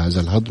العصبي، الجهاز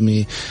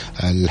الهضمي،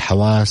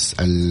 الحواس،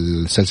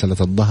 سلسلة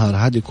الظهر،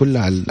 هذه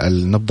كلها،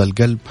 النبض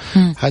القلب،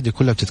 هذه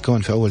كلها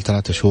بتتكون في أول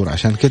 3 شهور.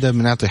 عشان كده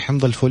بنعطي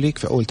حمض الفوليك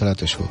في أول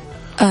 3 شهور.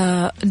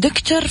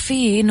 دكتور،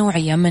 في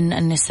نوعية من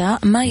النساء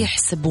ما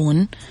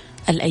يحسبون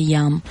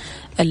الأيام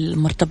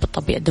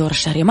المرتبطة بالدورة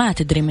الشهرية، ما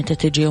تدري متى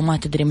تجي وما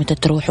تدري متى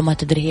تروح وما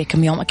تدري هي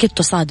كم يوم. أكيد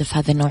تصادف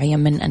هذه النوعية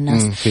من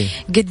الناس.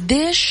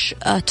 قديش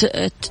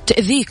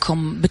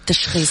تأذيكم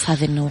بالتشخيص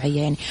هذه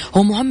النوعية؟ يعني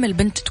هو مهم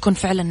البنت تكون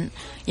فعلا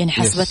يعني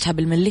حسبتها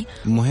بالملي؟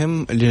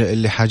 مهم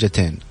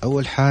لحاجتين.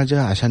 أول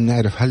حاجة عشان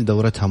نعرف هل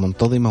دورتها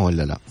منتظمة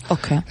ولا لا.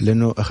 أوكي.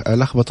 لأنه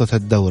لخبطة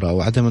الدورة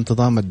أو عدم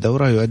انتظام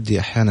الدورة يؤدي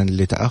أحيانا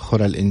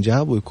لتأخر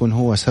الإنجاب، ويكون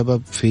هو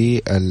سبب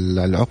في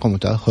العقم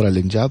وتأخر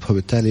الإنجاب،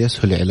 فبالتالي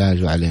يسهل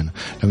علاجه علينا.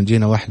 لما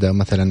جينا واحدة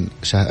مثلا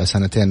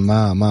 2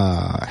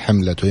 ما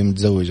حملت وهي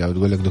متزوجة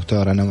وتقول لك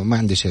دكتور أنا ما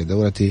عندي شيء،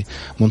 دورتي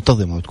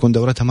منتظمة، وتكون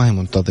دورتها ما هي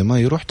منتظمة،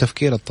 يروح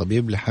تفكير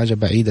الطبيب لحاجة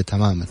بعيدة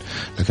تماما.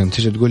 لكن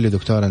تيجي تقول لي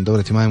دكتور أنا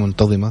دورتي ما هي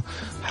منتظمة،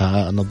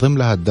 هنظم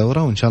لها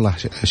الدورة وإن شاء الله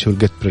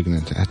she'll get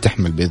pregnant،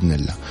 هتحمل بإذن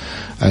الله.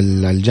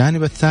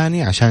 الجانب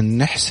الثاني عشان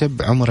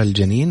نحسب عمر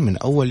الجنين من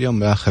أول يوم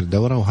لآخر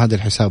دورة، وهذا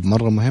الحساب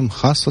مرة مهم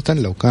خاصة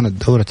لو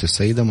كانت دورة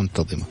السيدة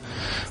منتظمة.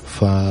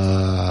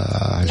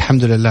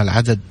 فالحمد لله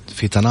العدد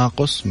في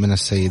تناقص من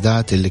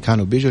السيدات اللي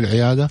كانوا بيجوا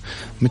العيادة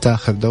متى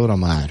آخر دورة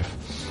ما أعرف.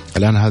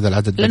 الآن هذا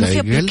العدد بدأ يقل. في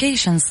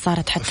ابليكيشنز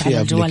صارت حتى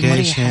على الجوال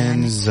مريحة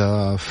يعني.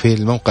 في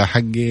الموقع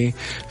حقي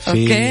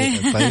في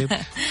طيب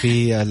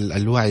في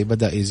الوعي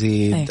بدأ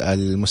يزيد.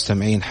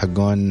 المستمعين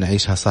حقون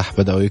عيشها صح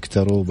بدأوا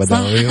يكتروا،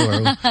 بدأوا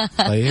يوعوا.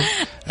 طيب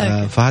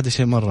فهذا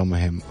شيء مرة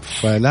مهم.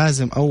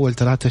 فلازم أول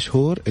 3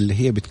 شهور اللي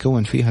هي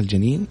بتكون فيها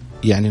الجنين،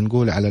 يعني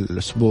نقول على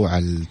الأسبوع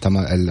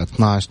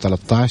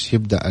 12-13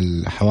 يبدأ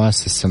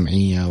الحواس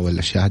السمعية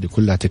والأشياء هذه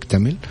كلها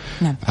تكتمل.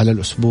 نعم. على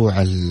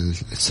الأسبوع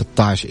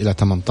 16 إلى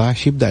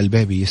 18 يبدأ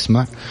البيبي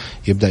يسمع،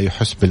 يبدأ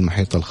يحس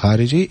بالمحيط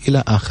الخارجي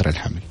إلى آخر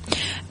الحمل.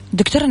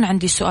 دكتور، أنا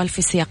عندي سؤال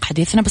في سياق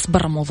حديثنا بس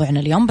برا موضوعنا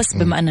اليوم، بس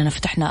بما أننا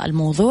فتحنا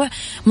الموضوع،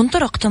 من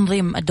طرق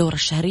تنظيم الدورة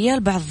الشهرية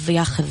البعض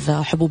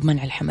ياخذ حبوب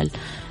منع الحمل،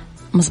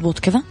 مزبوط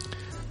كذا؟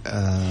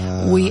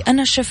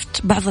 وأنا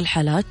شفت بعض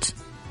الحالات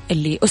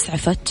اللي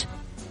أسعفت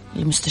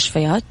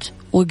المستشفيات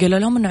وقالوا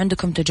لهم إنه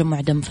عندكم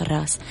تجمع دم في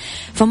الرأس.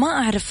 فما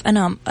أعرف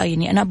أنا،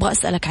 يعني أنا أبغى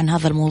أسألك عن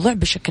هذا الموضوع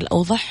بشكل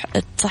أوضح،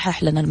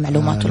 تصحح لنا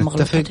المعلومات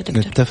والمغلوطات.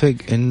 نتفق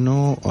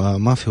إنه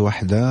ما في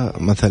واحدة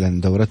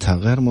مثلا دورتها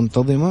غير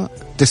منتظمة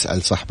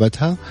تسأل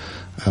صاحبتها.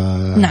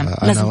 نعم،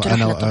 لازم تروح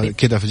أنا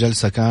كده في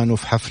جلسة كانوا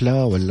في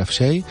حفلة ولا في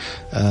شيء.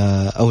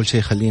 أول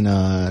شيء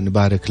خلينا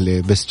نبارك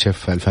لبست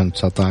شيف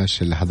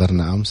 2019 اللي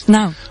حضرنا أمس.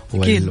 نعم.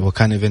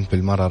 وكان إيفنت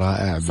بالمرة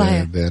رائع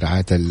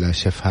برعاية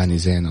الشيف هاني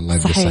زين، الله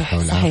يديه الصحة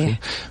والعافية.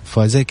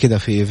 فزي كده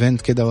في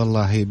إيفنت كده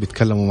والله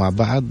بيتكلموا مع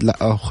بعض،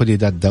 لا خدي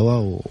ده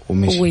الدواء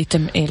ومشي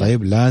ويتم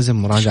طيب لازم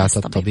مراجعة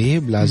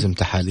الطبيب، لازم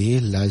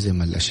تحاليل،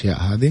 لازم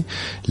الأشياء هذه،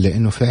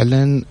 لأنه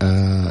فعلا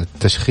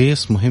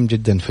التشخيص مهم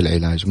جدا في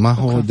العلاج. ما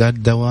هو ده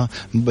الدواء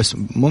بس،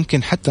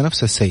 ممكن حتى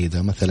نفس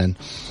السيدة مثلا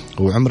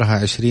وعمرها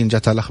 20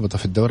 جاتها لخبطة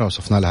في الدورة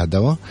وصفنا لها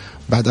دواء،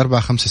 بعد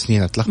 4-5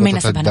 سنين اتلخبطت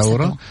في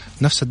الدورة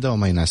نفس الدواء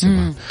ما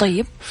يناسبها.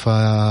 طيب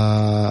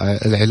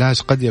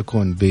فالعلاج قد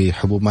يكون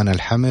بحبوب منع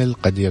الحمل،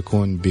 قد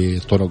يكون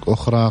بطرق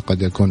أخرى،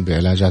 قد يكون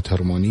بعلاجات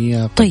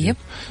هرمونية.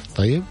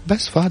 طيب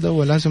بس فهذا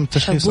هو لازم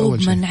التشخيص أول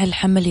شيء. حبوب منع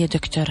الحمل يا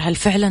دكتور هل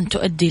فعلا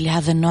تؤدي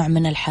لهذا النوع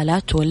من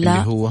الحالات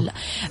ولا اللي هو؟ لا.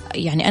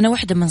 يعني أنا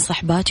واحدة من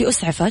صحباتي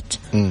أسعفت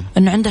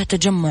أنه عندها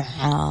تجمع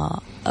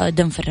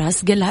دم في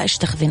الرأس، قال لها إيش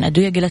تاخذين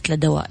أدوية؟ قالت له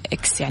دواء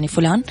إكس يعني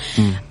فلان،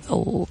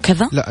 أو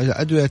كذا؟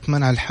 لا، أدوية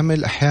منع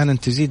الحمل أحيانا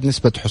تزيد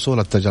نسبة حصول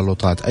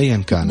التجلطات أيا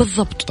كان.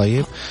 بالضبط.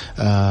 طيب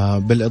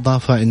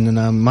بالإضافة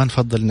إننا ما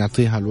نفضل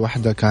نعطيها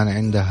الوحدة كان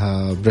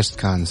عندها بريست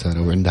كانسر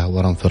أو عندها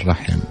ورم في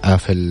الرحم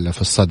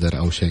في الصدر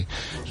أو شيء،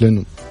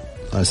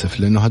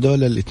 لأنه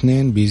هدول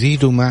الاثنين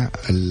بيزيدوا مع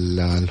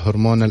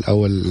الهرمون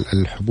أو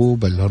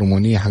الحبوب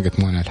الهرمونية حقت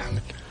منع الحمل.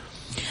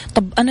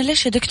 طب أنا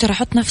ليش يا دكتور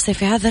أحط نفسي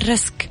في هذا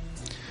الريسك؟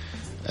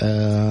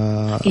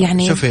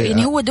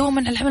 يعني هو دواء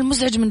منع الحمل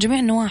مزعج من جميع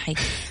النواحي،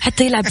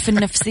 حتى يلعب في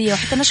النفسية،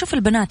 وحتى أنا أشوف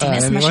البنات يعني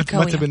أسمع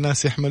شكاوي. ما تبي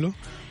الناس يحملوا؟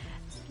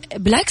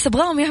 بالعكس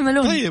أبغاهم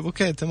يحملون. طيب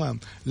أوكي تمام.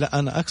 لا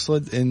أنا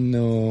أقصد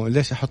إنه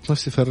ليش أحط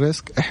نفسي في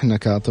الريسك. إحنا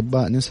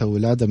كأطباء نساء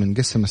ولادة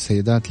بنقسم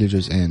السيدات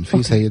لجزئين.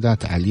 في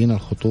سيدات عاليين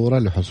الخطورة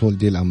لحصول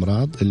دي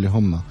الأمراض اللي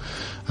هم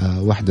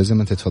واحدة زي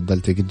ما أنت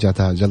تفضلتي قد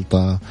جاتها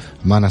جلطة،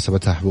 ما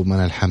ناسبتها حبوب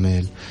منع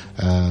الحمل،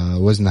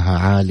 وزنها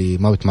عالي،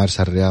 ما بتمارس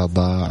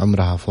الرياضة،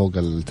 عمرها فوق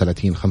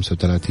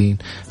 30-35،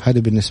 هذه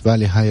بالنسبة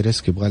لي هاي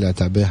ريسك، يبغى لي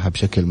أتابعها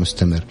بشكل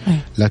مستمر.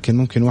 لكن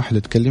ممكن واحدة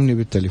تكلمني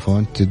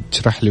بالتليفون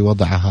تشرح لي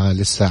وضعها،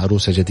 لسه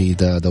عروسة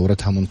جديدة،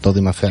 دورتها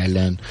منتظمة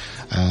فعلا،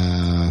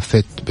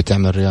 فت،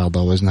 بتعمل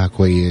رياضة، وزنها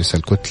كويس،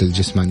 الكتلة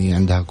الجسمانية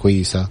عندها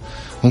كويسة،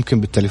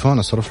 ممكن بالتليفون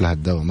أصرف لها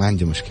الدواء، ما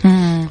عندي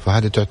مشكلة.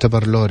 فهذا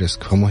تعتبر لو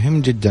ريسك.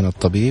 فمهم جدا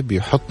الطبيب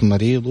يحط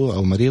مريضه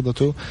أو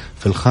مريضته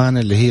في الخانة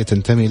اللي هي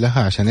تنتمي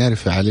لها عشان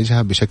يعرف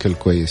يعالجها بشكل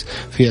كويس.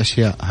 في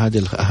أشياء هذه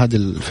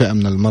الفئة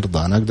من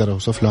المرضى أنا أقدر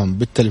أوصف لهم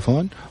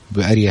بالتليفون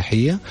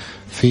بأريحية.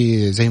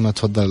 في زي ما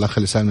تفضل الأخ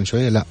اللي سأل من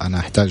شوية، لا أنا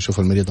أحتاج أشوف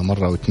المريضة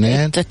مرة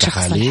واثنين،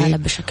 تحاليل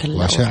بشكل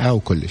وأشعة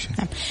وكل شيء.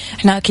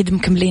 إحنا أكيد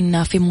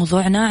مكملين في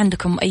موضوعنا.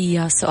 عندكم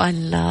أي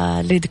سؤال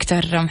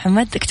لدكتور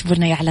محمد اكتبوا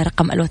لنا على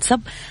رقم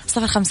الواتساب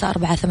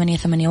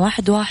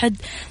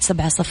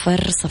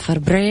 0548811700.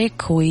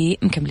 بريك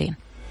ومكملين.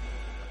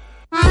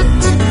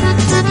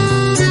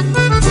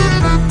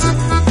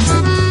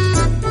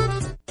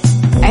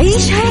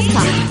 عيشها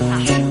صح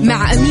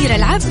مع أميرة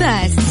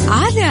العباس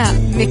على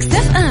ميكس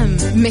اف ام.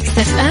 ميكس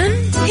اف ام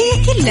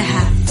هي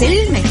كلها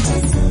في الميكس.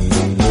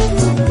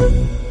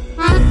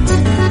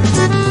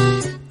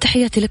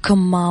 تحياتي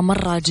لكم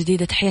مرة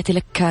جديدة، تحياتي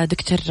لك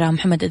دكتور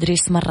محمد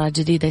إدريس مرة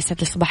جديدة، يسعد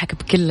لي صباحك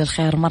بكل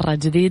الخير مرة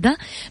جديدة.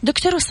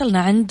 دكتور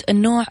وصلنا عند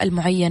النوع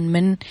المعين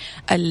من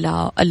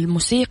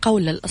الموسيقى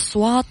ولا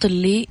الأصوات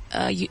اللي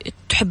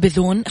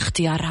تحبذون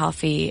اختيارها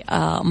في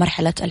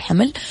مرحلة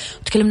الحمل،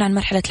 وتكلمنا عن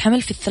مرحلة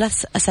الحمل في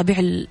الثلاث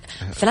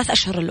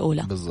أشهر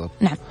الأولى بالضبط.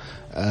 نعم.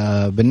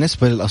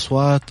 بالنسبة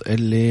للأصوات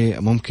اللي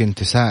ممكن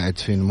تساعد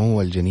في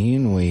نمو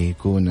الجنين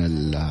ويكون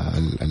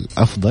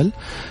الأفضل،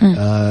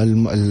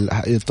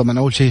 طبعا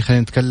أول شيء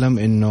خلينا نتكلم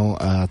إنه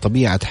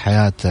طبيعة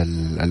حياة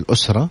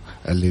الأسرة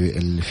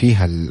اللي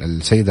فيها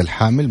السيدة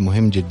الحامل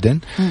مهم جدا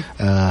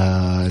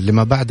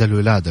لما بعد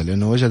الولادة،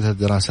 لأنه وجدت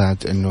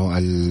دراسات إنه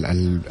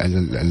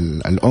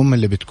الأم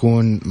اللي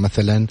بتكون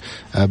مثلا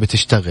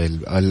بتشتغل،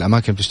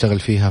 الأماكن بتشتغل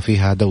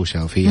فيها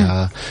دوشة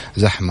وفيها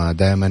زحمة،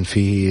 دائما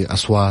في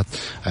أصوات.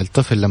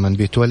 الطفل لما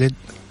بيتولد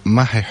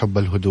ما حيحب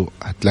الهدوء،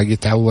 هتلاقي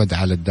تعود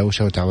على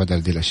الدوشة وتعود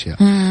على دي الأشياء.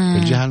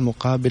 بالجهة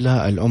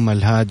المقابلة الأم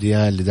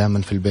الهادية اللي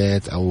دائما في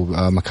البيت أو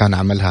مكان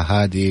عملها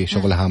هادي،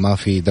 شغلها ما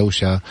في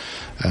دوشة،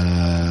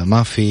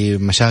 ما في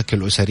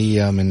مشاكل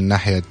أسرية من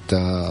ناحية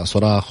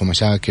صراخ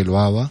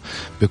ومشاكل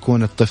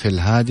بيكون الطفل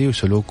هادي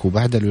وسلوكه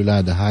بعد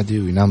الولادة هادي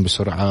وينام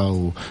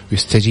بسرعة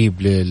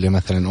ويستجيب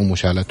لمثلا أمه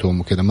شالتهم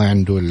وكذا، ما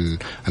عنده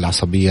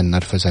العصبية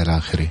النرفزة إلى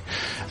آخره.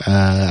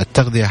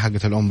 التغذية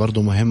حقت الأم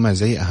برضو مهمة،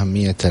 زي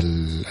أهمية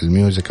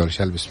الميوزك أو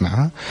الأشياء اللي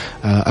بيسمعها.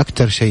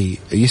 أكتر شيء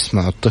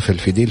يسمع الطفل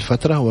في دي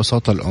الفترة هو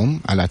صوت الأم،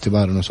 على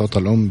اعتبار أنه صوت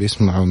الأم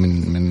بيسمعه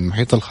من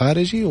المحيط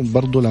الخارجي،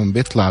 وبرضو لما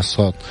بيطلع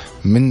الصوت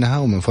منها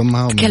ومن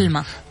فمها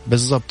كلمة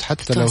بالضبط.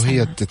 حتى لو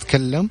هي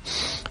تتكلم،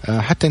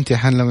 حتى انت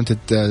احيانا لما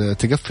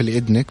تقفل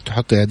اذنك،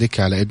 تحطي يدك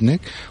على اذنك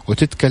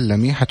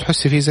وتتكلمي،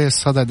 حتحسي فيه زي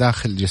الصدى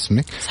داخل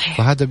جسمك. صحيح.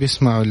 فهذا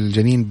بيسمعه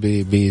الجنين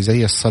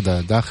بزي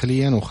الصدى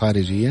داخليا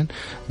وخارجيا،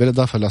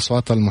 بالاضافه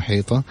للاصوات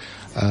المحيطه.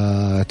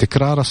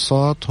 تكرار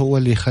الصوت هو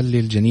اللي يخلي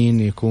الجنين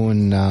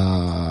يكون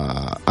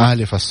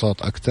آلف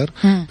الصوت اكثر.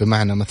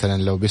 بمعنى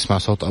مثلا لو بيسمع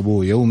صوت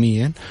ابوه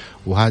يوميا،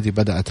 وهذه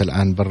بدأت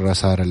الآن برا،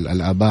 صار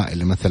الآباء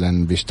اللي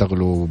مثلا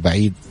بيشتغلوا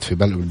بعيد في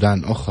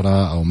بلدان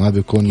أخرى أو ما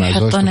بيكون مع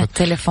زوجته، يحطون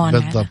التليفون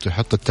بالضبط،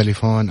 يحط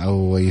التليفون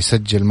أو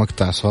يسجل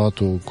مقطع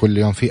صوت. وكل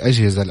يوم في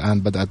أجهزة الآن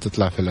بدأت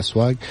تطلع في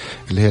الأسواق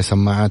اللي هي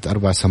سماعات،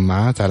 4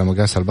 سماعات على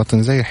مقاس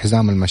البطن زي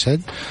حزام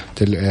المشد،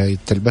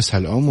 تلبسها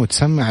الأم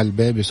وتسمع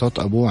البيبي صوت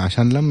أبوه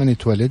عشان لما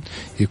يتولد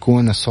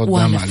يكون الصوت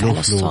ده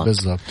مألوف له.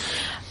 بالضبط.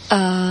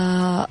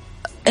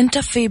 أنت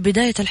في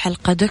بداية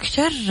الحلقة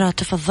دكتور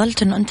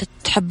تفضلت أنه أنت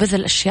تحبذ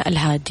الأشياء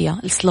الهادية،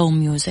 السلو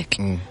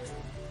ميوزك.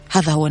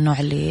 هذا هو النوع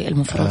اللي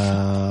المفروض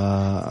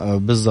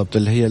بالضبط،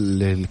 اللي هي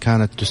اللي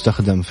كانت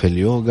تستخدم في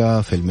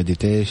اليوغا، في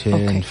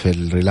المديتيشن، في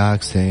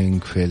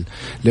الريلاكسينج،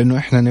 لأنه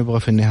إحنا نبغى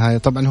في النهاية،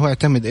 طبعا هو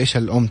يعتمد إيش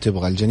الأم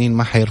تبغى. الجنين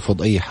ما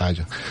حيرفض أي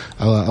حاجة،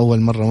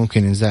 أول مرة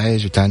ممكن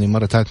ينزعج، وتاني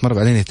مرة، ثالث مرة،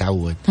 بعدين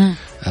يتعود.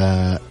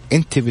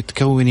 أنت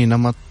بتكوني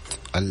نمط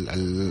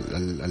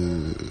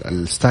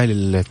الستايل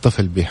اللي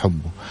الطفل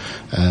بيحبه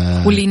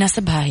واللي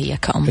يناسبها هي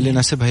كأم. اللي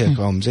يناسبها هي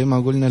كأم. زي ما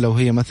قلنا لو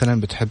هي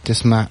مثلا بتحب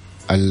تسمع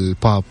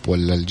البوب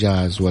ولا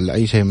الجاز ولا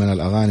أي شيء من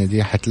الأغاني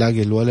دي،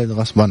 حتلاقي الولد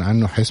غصبا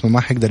عنه حيسمع،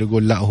 ما حيقدر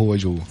يقول لا هو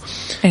جوا.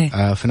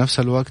 في نفس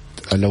الوقت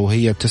لو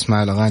هي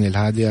بتسمع الأغاني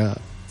الهادية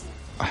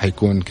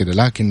حيكون كده.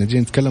 لكن نجي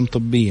نتكلم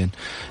طبيا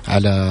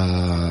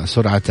على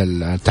سرعة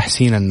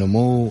تحسين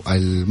النمو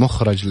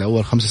المخرج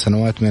لأول 5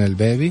 سنوات من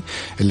البيبي،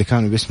 اللي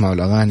كانوا بيسمعوا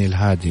الأغاني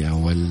الهادية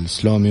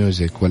والسلو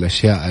ميوزك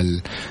والأشياء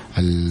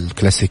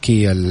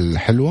الكلاسيكية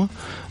الحلوة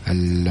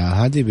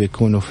هذه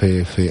بيكونوا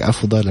في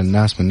أفضل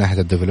الناس من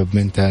ناحية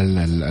الديفلوبمنتال،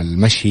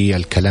 المشي،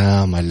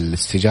 الكلام،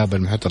 الاستجابة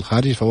للمحيط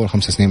الخارجي في أول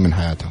 5 سنين من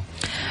حياتهم.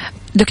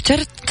 دكتور،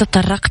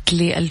 تطرقت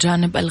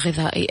للجانب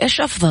الغذائي،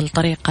 إيش أفضل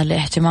طريقة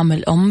لاهتمام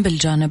الأم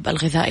بالجانب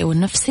الغذائي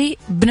والنفسي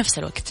بنفس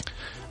الوقت؟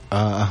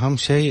 أهم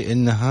شيء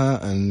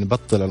إنها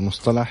نبطل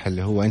المصطلح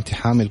اللي هو أنت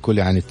حامل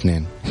كلي عن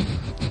 2.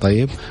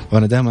 طيب،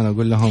 وأنا دائما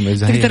أقول لهم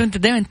إذا هي تقدر أنت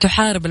دائما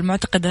تحارب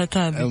المعتقدات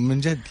هذه من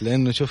جد،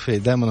 لأنه شوفي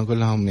دائما أقول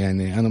لهم،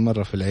 يعني أنا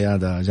مرة في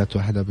العيادة جات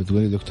واحدة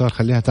بتقولي دكتور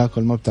خليها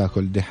تأكل، ما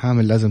بتأكل، دي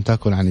حامل لازم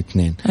تأكل عن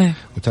 2.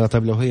 وترى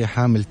طيب لو هي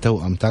حامل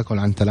توأم تأكل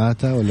عن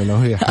 3 ولا لو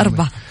هي حامل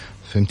 4؟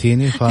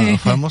 فهمتيني؟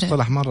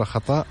 فمصطلح مرة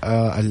خطأ.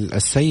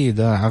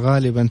 السيدة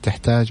غالبا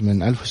تحتاج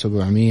من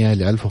 1700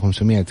 ل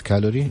 1500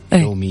 كالوري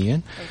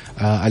يوميا.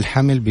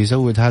 الحمل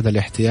بيزود هذا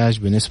الاحتياج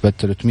بنسبة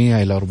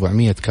 300 إلى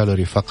 400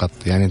 كالوري فقط،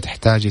 يعني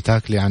تحتاجي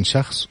تاكلي عن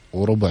شخص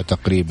وربع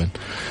تقريبا.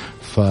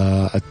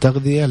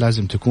 فالتغذية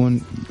لازم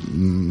تكون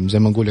زي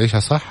ما نقول عيشها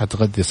صح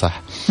هتغذي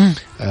صح.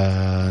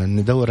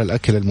 ندور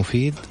الأكل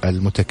المفيد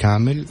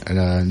المتكامل،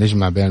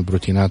 نجمع بين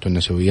البروتينات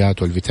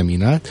والنشويات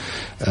والفيتامينات.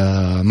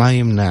 ما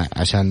يمنع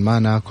عشان ما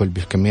ناكل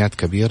بكميات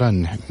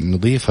كبيرة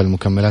نضيف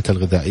المكملات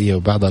الغذائية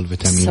وبعض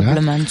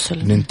الفيتامينات.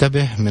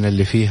 ننتبه من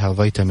اللي فيها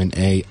فيتامين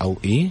A أو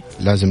E.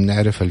 لازم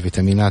نعرف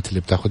الفيتامينات اللي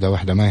بتاخدها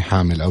واحدة ما هي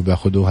حامل أو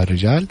بياخدوها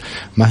الرجال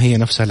ما هي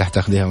نفسها اللي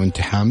هتاخديها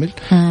وانت حامل.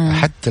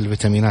 حتى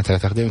الفيتامينات اللي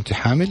هتاخديها وانت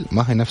حامل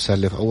ما هي نفسها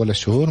اللي في أول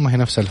الشهور، ما هي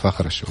نفسها اللي في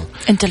آخر الشهور.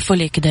 أنت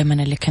الفوليك دائما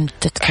اللي كنت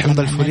تتكلم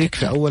عنه. الفوليك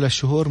في أول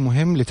الشهور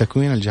مهم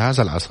لتكوين الجهاز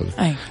العصبي.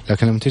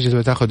 لكن لما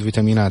تيجي تاخد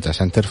فيتامينات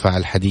عشان ترفع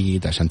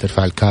الحديد، عشان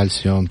ترفع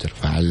الكالسيوم،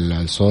 ترفع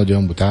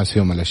الصوديوم،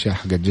 بوتاسيوم، الأشياء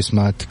حق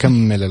جسمها،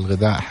 تكمل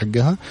الغذاء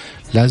حقها،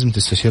 لازم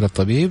تستشير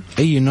الطبيب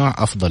أي نوع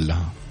أفضل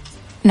لها.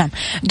 نعم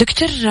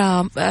دكتور،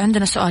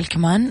 عندنا سؤال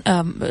كمان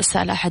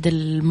سأل أحد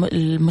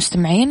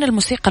المستمعين،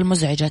 الموسيقى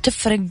المزعجة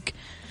تفرق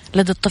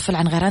لدى الطفل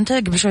عن غيرها؟ أنت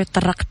قبل شوي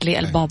تطرقت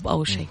للباب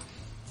أو شيء.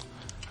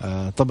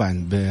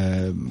 طبعا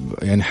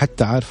يعني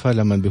حتى عارفة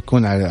لما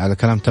بيكون على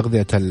كلام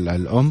تغذية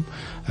الأم،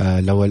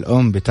 لو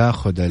الأم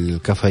بتاخد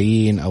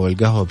الكافيين أو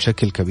القهوة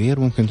بشكل كبير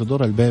ممكن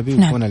تضر البيبي.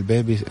 نعم. ويكون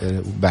البيبي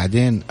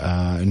بعدين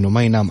إنه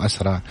ما ينام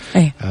أسرع.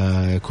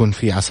 يكون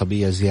في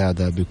عصبية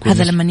زيادة. بيكون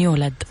هذا لما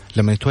يولد،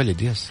 لما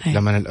يتولد يس.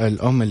 لما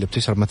الأم اللي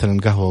بتشرب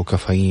مثلا قهوة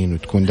وكافيين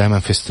وتكون دائما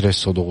في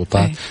ستريس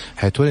وضغوطات،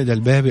 هيتولد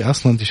البيبي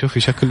أصلا تشوفي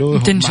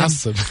شكله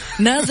معصب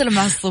نازل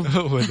معصب.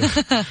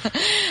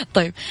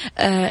 طيب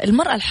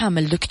المرأة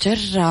الحامل دكتور،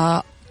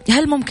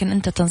 هل ممكن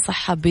أنت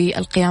تنصحها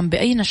بالقيام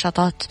بأي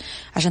نشاطات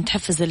عشان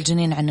تحفز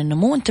الجنين عن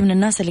النمو؟ أنت من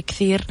الناس اللي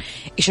كثير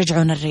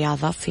يشجعون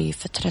الرياضة في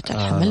فترة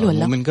الحمل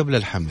ولا من قبل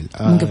الحمل؟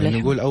 من قبل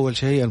الحمل. نقول أول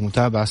شيء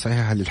المتابعة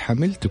صحيحة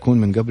للحمل تكون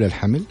من قبل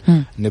الحمل.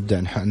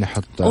 نبدأ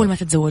نحط أول ما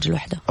تتزوج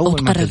الوحدة أو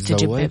تقرر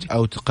تجيب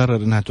أو تقرر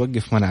أنها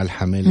توقف منع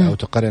الحمل أو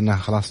تقرر أنها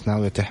خلاص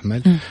ناوية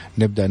تحمل.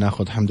 نبدأ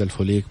ناخذ حمض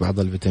الفوليك، بعض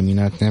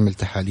الفيتامينات، نعمل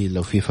تحاليل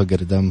لو في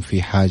فقر دم،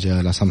 في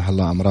حاجة لا سمح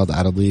الله أمراض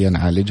عرضية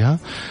نعالجها.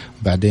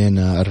 بعدين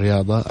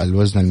الرياضة،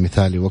 الوزن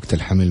المثالي وقت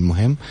الحمل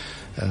مهم.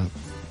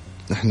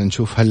 احنا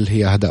نشوف هل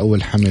هي هذا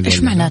أول حمل.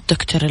 ايش معنى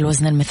دكتور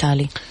الوزن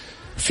المثالي؟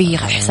 في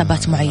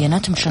حسابات معينة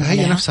تمشون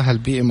عليها؟ هي نفسها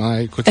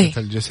الBMI كتلة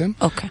الجسم.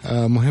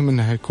 مهم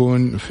انها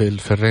يكون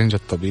في الرينج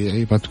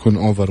الطبيعي، ما تكون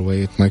اوفر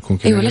ويت، ما يكون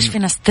كذا. ايوه، ليش في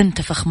ناس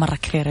تنتفخ مرة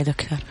كثير يا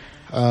دكتور؟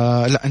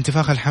 لا،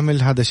 انتفاخ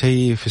الحمل هذا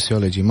شيء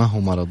فسيولوجي ما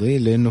هو مرضي،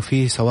 لأنه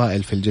في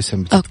سوائل في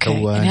الجسم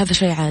بتتكون. يعني هذا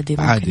شيء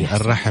عادي.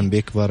 الرحم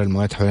بيكبر،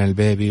 المواد حوالين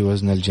البيبي،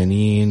 وزن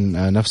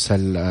الجنين، نفس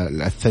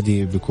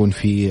الثدي بيكون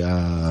فيه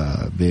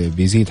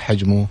بيزيد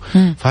حجمه.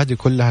 فهذه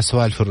كلها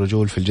سوائل في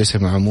الرجول في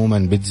الجسم عموما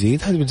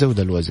بتزيد، هذه بتزود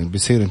الوزن،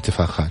 بيصير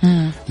انتفاخات.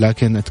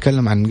 لكن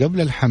اتكلم عن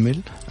قبل الحمل،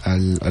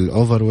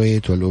 الاوفر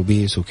ويت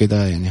والاوبيس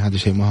وكذا، يعني هذا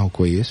شيء ما هو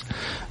كويس.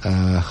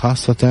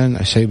 خاصة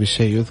الشيء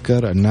بالشيء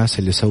يذكر الناس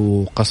اللي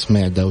سووا قص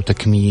معدة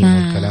وتكميم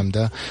والكلام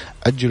ده،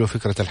 أجلوا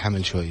فكرة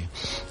الحمل شوية.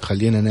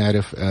 خلينا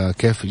نعرف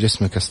كيف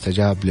جسمك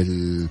استجاب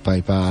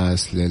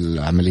للبايباس،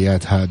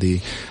 للعمليات هذه.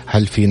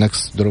 هل في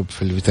نقص دروب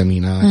في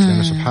الفيتامينات؟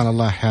 لأنه سبحان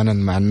الله أحيانا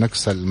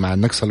مع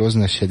النقص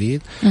الوزن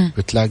الشديد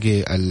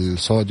بتلاقي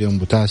الصوديوم،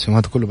 بوتاسيوم،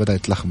 هذا كله بدأ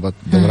يتلخبط،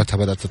 دورتها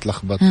بدأت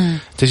تتلخبط.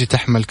 تجي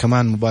تحمل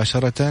كمان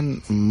مباشرة،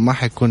 ما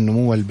حيكون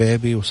نمو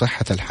البيبي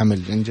وصحة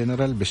الحمل إن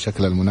جنرال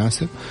بالشكل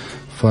المناسب،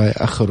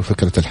 فيأخروا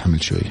فكرة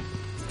الحمل شوية.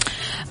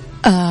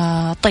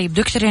 طيب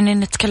دكتور، يعني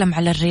نتكلم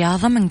على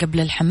الرياضة من قبل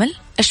الحمل،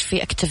 إيش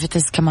في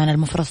أكتيفيتيز كمان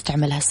المفروض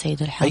تعملها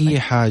السيد الحامل؟ أي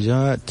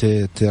حاجة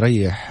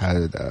تريح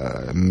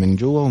من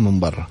جوا ومن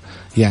برا،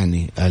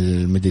 يعني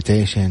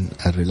المديتيشن،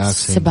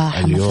 الريلاكسين،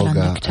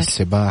 اليوغا،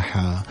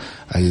 السباحة،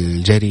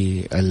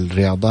 الجري،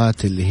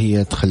 الرياضات اللي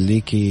هي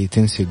تخليكي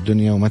تنسي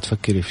الدنيا وما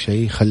تفكري في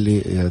شيء،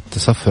 خلي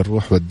تصفي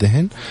الروح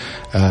والذهن،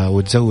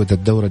 وتزود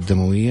الدورة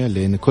الدموية،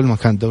 لأن كل ما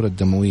كانت الدورة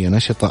الدموية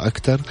نشطة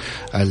أكتر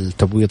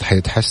التبويض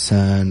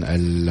حيتحسن،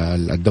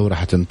 الدورة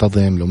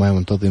حتنتظم، لو ما هي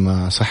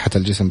منتظمة صحة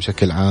الجسم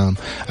بشكل عام،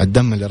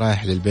 الدم اللي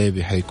رايح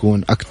للبيبي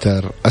حيكون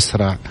أكتر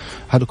أسرع،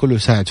 هذا كله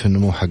يساعد في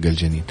النمو حق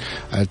الجنين.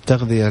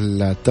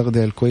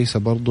 التغذية الكويسة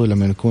برضو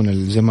لما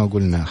يكون زي ما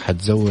قلنا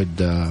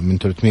حتزود من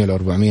 300 ل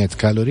 400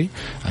 كالوري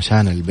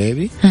عشان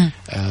البيبي.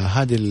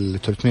 هذه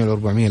ال 300 ل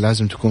 400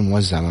 لازم تكون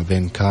موزعة ما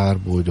بين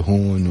كارب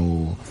ودهون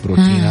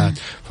وبروتينات،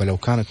 فلو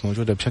كانت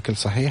موجودة بشكل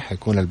صحيح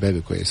حيكون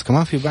البيبي كويس.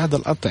 كمان في بعض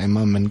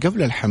الأطعمة من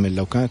قبل الحمل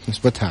لو كانت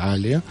نسبتها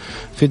عالية،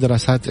 في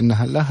دراسات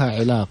إنها لها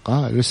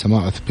علاقة، لسه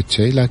ما أثبت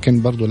شيء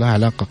لكن برضو لها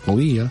علاقة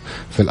قوية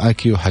في الآي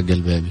كيو حق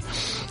البيبي،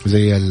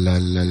 زي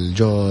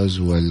الجوز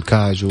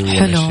والكاجو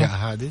والأشياء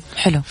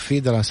هذه. في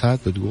دراسات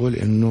بتقول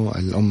إنه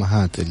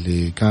الأمهات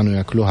اللي كانوا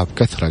يأكلوها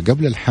بكثرة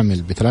قبل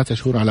الحمل ب3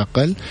 شهور على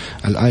الأقل،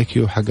 الآي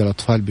كيو حق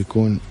الأطفال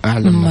بيكون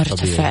أعلى من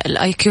الطبيعي. مرتفع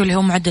الآي كيو اللي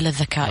هو معدل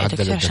الذكاء.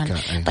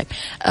 طيب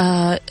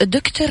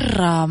دكتور،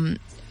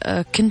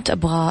 كنت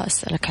أبغى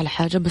أسألك على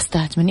حاجة بس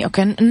تهت مني.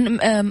 أوكي،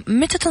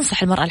 متى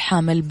تنصح المرأة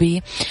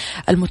الحامل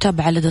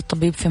بالمتابعة لدى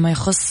الطبيب فيما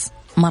يخص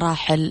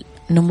مراحل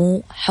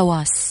نمو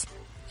حواس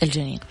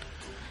الجنين؟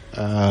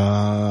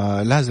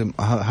 لازم،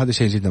 هذا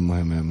شيء جدا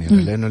مهم يا أميرة،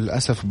 لأنه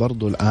للأسف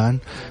برضو الآن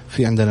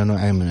في عندنا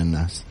نوعين من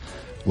الناس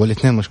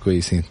والاثنين مش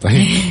كويسين.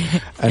 طيب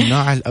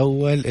النوع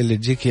الأول اللي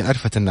تجيكي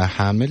عرفت أنها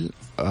حامل،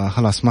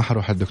 خلاص ما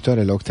حروح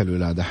الدكتور إلا وقت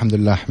الولادة، الحمد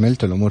لله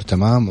حملت الأمور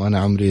تمام وأنا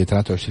عمري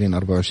 23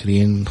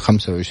 24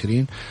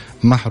 25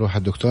 ما حروح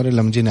الدكتور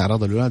إلا من جيني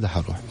أعراض الولادة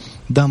حروح.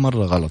 ده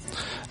مرة غلط.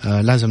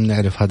 لازم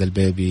نعرف هذا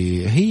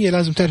البيبي، هي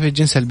لازم تعرف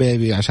جنس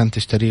البيبي عشان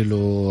تشتري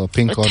له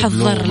بينك أو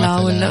بلو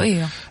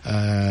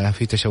مثلا.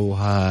 في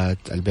تشوهات،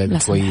 البيبي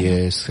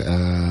كويس،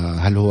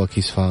 هل هو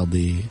كيس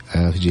فاضي،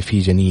 في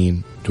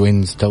جنين،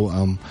 توينز،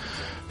 توأم،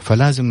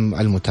 فلازم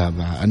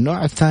المتابعة.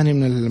 النوع الثاني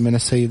من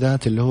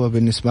السيدات اللي هو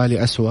بالنسبة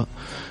لي أسوأ،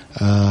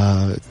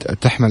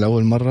 تحمل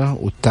أول مرة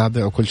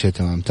وتتابع وكل شيء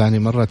تمام، ثاني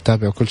مرة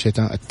تتابع وكل شيء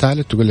تمام،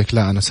 الثالث تقول لك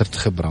لا أنا صرت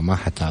خبرة ما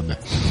حتابع،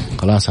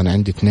 خلاص أنا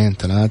عندي 2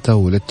 3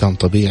 ولدتهم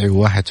طبيعي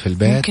وواحد في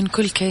البيت. ممكن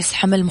كل كيس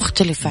حمل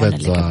مختلف عن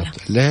اللي قبله.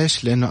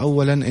 ليش؟ لأنه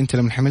أولا أنت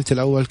لما حملت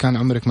الأول كان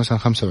عمرك مثلا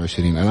 25،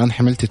 الآن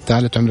حملت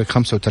الثالث عمرك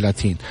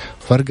 35،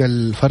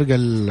 فرق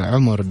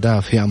العمر ده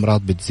في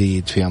أمراض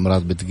بتزيد في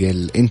أمراض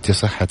بتقل، أنت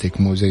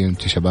صحتك مو زي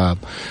أنت شباب.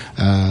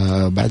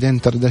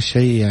 بعدين ترى ده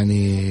الشيء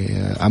يعني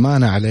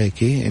أمانة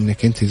عليكي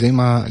إنك أنت زي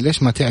ما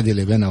ليش ما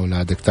تعدلي بين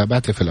أولادك،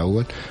 تابعتي في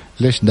الأول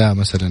ليش ده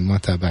مثلا ما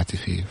تابعتي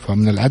فيه،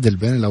 فمن العدل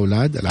بين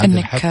الأولاد العدل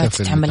إنك حتى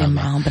في تتعاملين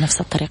معهم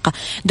بنفس الطريقة.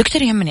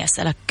 دكتور يهمني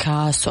أسألك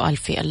سؤال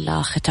في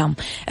الختام،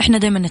 إحنا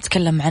دايما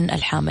نتكلم عن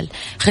الحامل،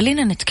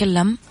 خلينا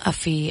نتكلم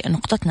في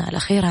نقطتنا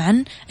الأخيرة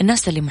عن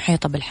الناس اللي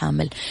محيطة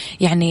بالحامل.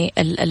 يعني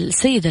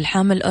السيدة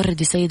الحامل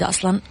أوريدي سيدة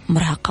أصلا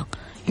مرهقة،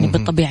 يعني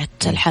بطبيعة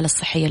الحالة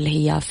الصحية اللي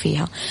هي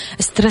فيها،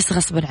 ستريس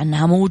غصبا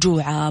عنها،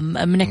 موجوعة،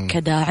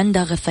 منكدة،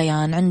 عندها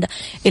غثيان، عندها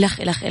إلخ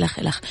إلخ إلخ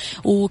إلخ.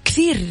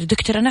 وكثير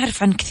دكتور أنا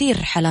أعرف عن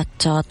كثير حالات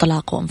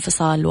طلاق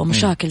وانفصال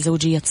ومشاكل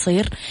زوجية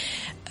تصير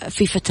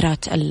في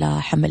فترات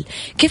الحمل.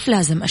 كيف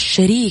لازم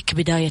الشريك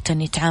بداية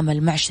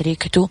يتعامل مع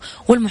شريكته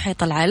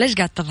والمحيط العائلي؟ ليش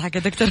قاعد تضحك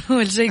يا دكتور؟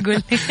 أول شيء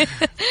قول لي.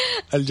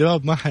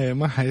 الجواب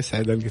ما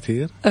حيسعد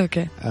الكثير.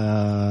 أوكي.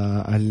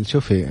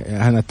 شوفي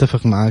أنا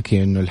أتفق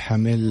معاكي إنه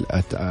الحمل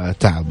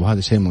تعب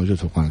وهذا شيء موجود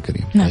في القرآن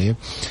الكريم. طيب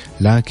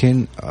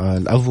لكن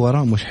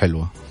الأفورة مش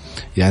حلوة،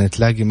 يعني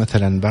تلاقي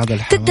مثلا بعض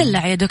الحمل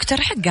تدلع يا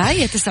دكتور، حقها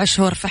هي 9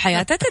 شهور في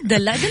حياتها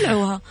تدلع،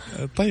 دلعوها.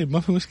 طيب ما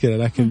في مشكلة،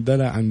 لكن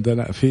دلع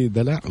عندنا في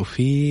دلع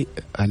وفي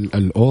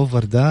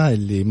الأوفر ده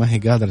اللي ما هي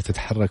قادرة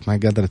تتحرك، ما هي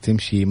قادرة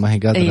تمشي، ما هي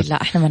قادرة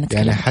لا احنا ما نتكلم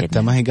يعني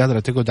حتى ما هي قادرة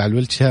تقعد على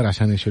الويل شير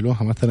عشان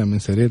يشيلوها مثلا من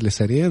سرير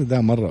لسرير،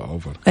 ده مرة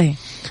أوفر.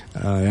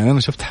 يعني أنا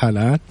شفت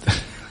حالات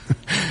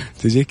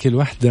تجيك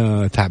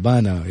الوحدة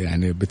تعبانة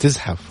يعني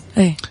بتزحف،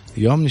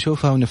 يوم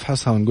نشوفها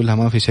ونفحصها ونقول لها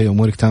ما في شيء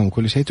أمورك تمام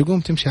وكل شيء، تقوم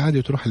تمشي عادي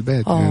وتروح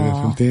البيت. يعني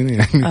فهمتيني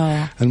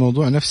يعني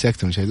الموضوع نفسي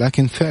أكثر من شيء.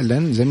 لكن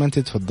فعلا زي ما أنت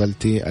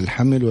تفضلتي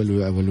الحمل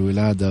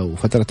والولادة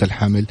وفترة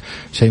الحمل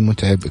شيء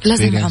متعب،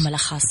 لازم معاملة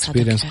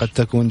خاصة، قد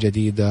تكون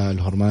جديدة،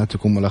 الهرمونات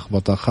تكون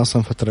ملخبطة، خاصة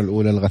الفترة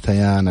الأولى،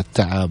 الغثيان،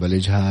 التعب،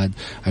 الإجهاد،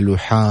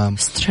 اللحام،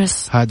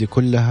 ستريس، هذه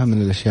كلها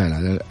من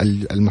الأشياء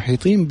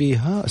المحيطين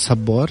بها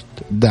سبورت،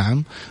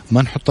 دعم،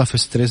 ما نحطها في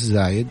ستريس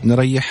زايد،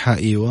 نريحها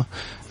أيوة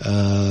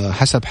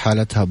حسب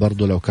حالتها.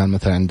 برضو لو كان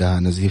مثلا عندها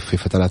نزيف في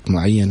فترات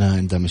معينة،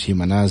 عندها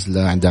مشيمة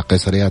نازلة، عندها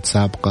قيصريات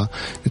سابقة،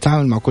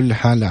 نتعامل مع كل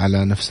حالة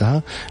على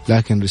نفسها.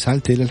 لكن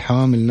رسالتي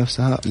للحوامل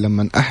نفسها،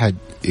 لما أحد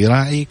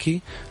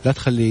يراعيكي لا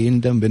تخلي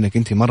يندم بأنك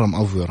أنت مرة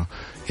مأفورة،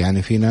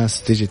 يعني في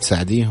ناس تيجي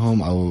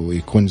تساعديهم أو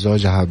يكون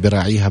زوجها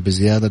براعيها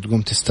بزيادة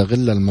تقوم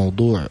تستغل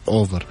الموضوع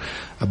أوفر.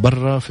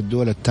 برا في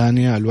الدول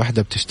التانية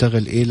الوحدة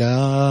بتشتغل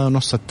إلى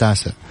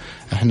 9:30.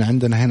 إحنا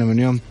عندنا هنا من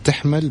يوم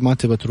تحمل ما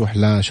تبى تروح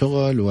لا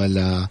شغل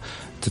ولا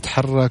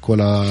تتحرك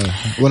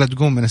ولا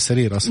تقوم من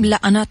السرير أصلا. لا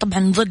أنا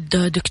طبعا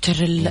ضد دكتور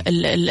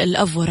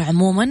الأفور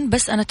عموما،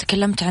 بس أنا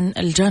تكلمت عن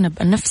الجانب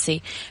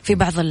النفسي. في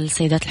بعض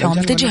السيدات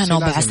الحوامل تجيها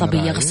نوبة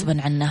عصبية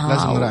غصبا عنها،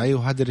 لازم نراعيه.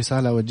 وهذه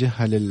رسالة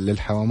أوجهها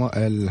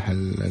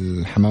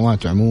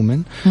للحموات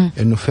عموما،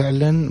 إنه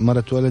فعلا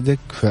مرة ولدك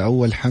في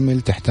أول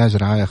حمل تحتاج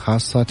رعاية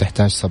خاصة،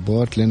 تحتاج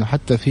سبورت، لأنه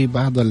حتى في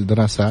بعض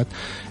الدراسات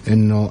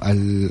إنه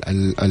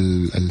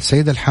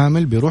السيدة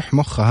الحامل بيروح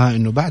مخها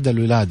إنه بعد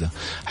الولادة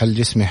هل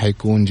جسمي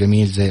حيكون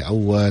جميل زي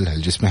أول،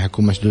 هل جسمي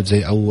حيكون مشدود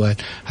زي أول،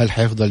 هل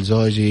حيفضل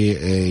زوجي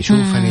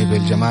يشوفني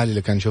بالجمال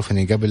اللي كان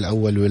يشوفني قبل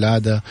أول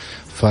ولادة.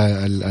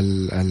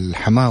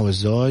 فالحماة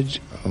والزوج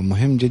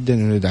مهم جدا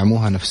إنه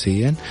يدعموها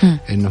نفسيا،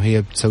 إنه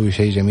هي بتسوي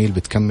شيء جميل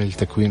بتكمل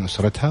تكوين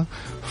أسرتها،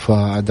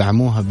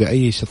 فدعموها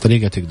بأي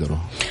طريقة تقدروا.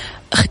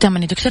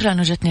 ختاما دكتور،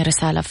 لأنه جتني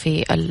رسالة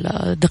في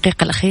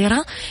الدقيقة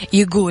الأخيرة،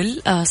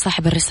 يقول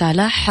صاحب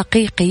الرسالة: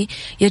 حقيقي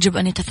يجب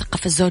أن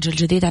يتثقف الزوج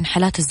الجديد عن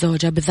حالات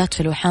الزوجة بالذات في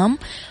الوحام،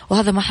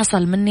 وهذا ما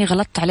حصل مني،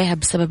 غلطت عليها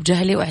بسبب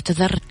جهلي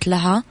واعتذرت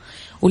لها،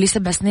 ولي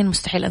 7 سنين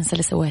مستحيل أنسى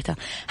اللي سويته.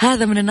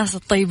 هذا من الناس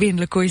الطيبين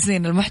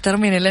الكويسين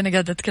المحترمين اللي أنا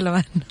قاعدة أتكلم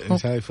عنه.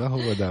 شايفة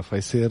هو ده،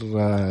 فيصير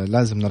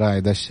لازم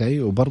نراعي ده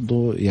الشيء.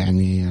 وبرضو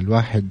يعني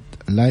الواحد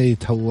لا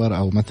يتهور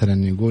أو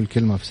مثلا يقول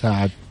كلمة في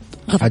ساعة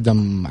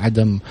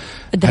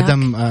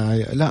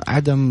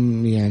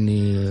عدم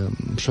يعني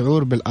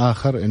شعور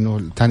بالآخر إنه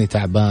الثاني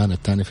تعبان،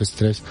 الثاني في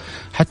ستريس.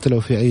 حتى لو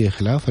في أي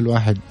خلاف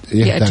الواحد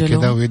يهدى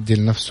كذا ويدي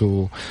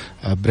لنفسه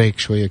بريك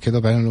شوية كذا،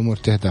 وبعدين الأمور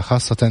تهدى.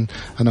 خاصة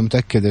أنا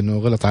متأكد إنه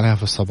غلط عليها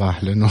في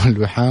الصباح، لأنه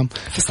الوحام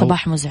في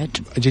الصباح مزعج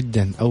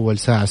جدا. أول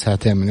ساعة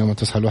ساعتين من يوم ما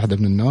تصحى الواحدة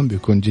من النوم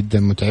بيكون جدا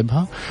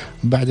متعبها،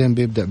 بعدين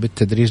بيبدأ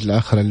بالتدريج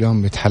لآخر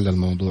اليوم يتحل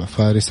الموضوع.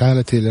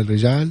 فرسالتي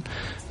للرجال: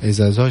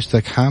 إذا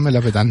زوجتك حامل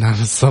أبعد عنها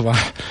في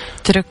الصباح،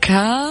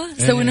 تركها،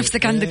 سوي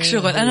نفسك عندك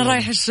شغل، أنا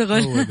رايح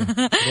الشغل.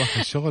 روح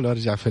الشغل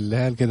وارجع في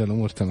الليل كذا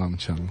الأمور تمام إن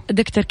شاء الله.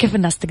 دكتور، كيف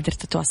الناس تقدر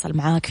تتواصل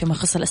معاك فيما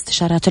يخص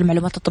الاستشارات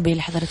والمعلومات الطبية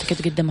اللي حضرتك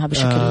تقدمها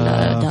بشكل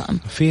دائم؟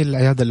 في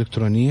العيادة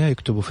الإلكترونية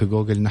يكتبوا في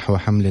جوجل نحو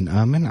حمل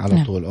آمن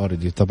على طول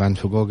أوردي. طبعا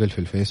في جوجل، في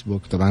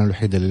الفيسبوك، طبعا أنا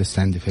الوحيدة اللي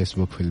لسه عندي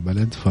فيسبوك في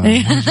البلد،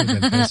 فموجود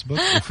الفيسبوك.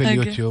 وفي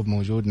اليوتيوب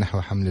موجود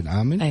نحو حمل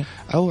آمن،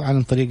 أو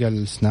عن طريق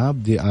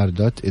السناب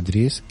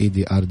dr.idris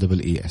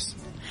EDREES.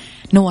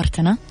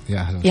 نورتنا، يا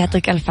أهلا،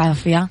 يعطيك ألف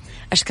عافية.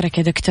 أشكرك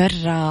يا دكتور،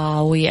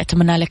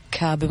 وأتمنى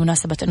لك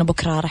بمناسبة أنه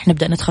بكرة رح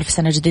نبدأ ندخل في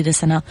سنة جديدة،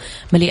 سنة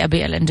مليئة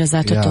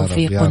بالإنجازات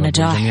والتوفيق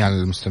والنجاح جميع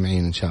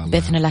المستمعين إن شاء الله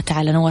بإذن الله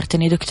تعالى.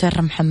 نورتني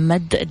دكتور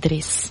محمد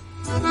إدريس.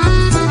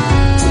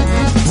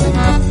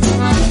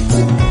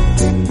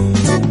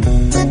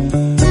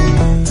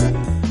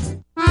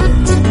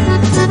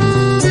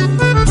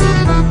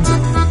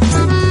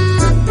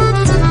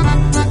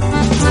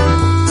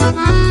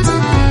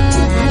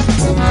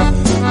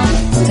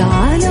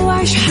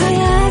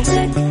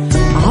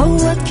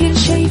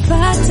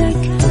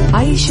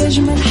 عيش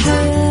أجمل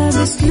حياة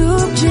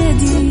بأسلوب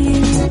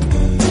جديد،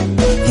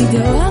 في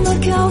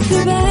دوامك أو في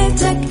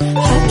بيتك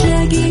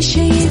حتلاقي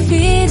شي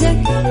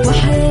يفيدك،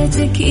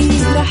 وحياتك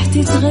إيه راح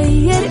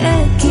تتغير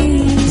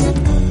أكيد.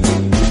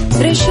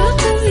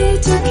 رشاق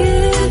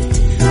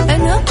ويتوكيت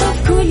أنا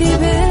قف كل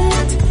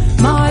بيت،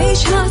 ما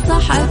عيشها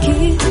صح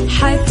أكيد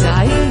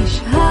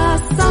حتعيشها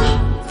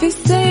صح، في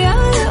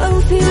السيارة أو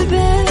في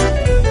البيت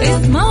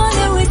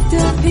اسمعنا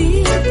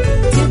والتوفيق،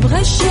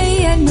 تبغى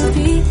الشي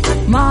المفيد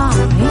ما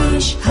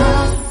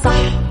عيشها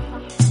صح.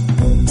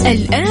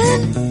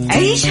 الآن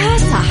عيشها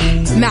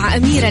صح مع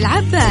أميرة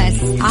العباس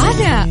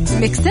على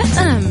مكسف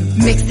أم.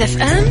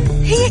 مكسف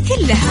أم هي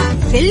كلها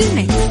في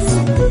المكس.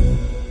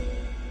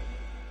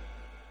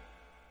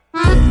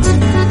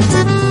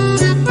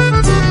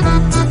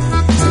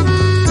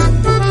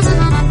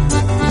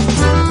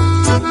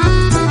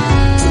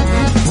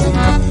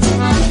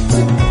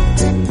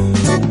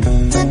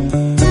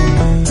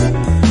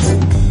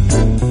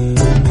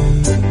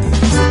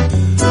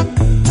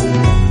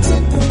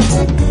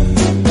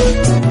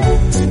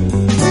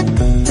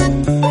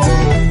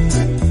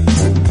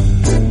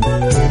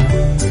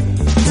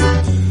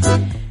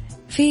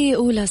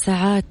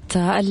 ساعات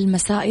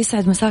المساء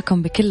يسعد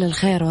مساكم بكل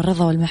الخير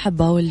والرضا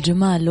والمحبة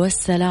والجمال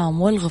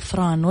والسلام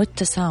والغفران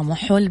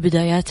والتسامح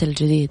والبدايات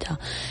الجديدة.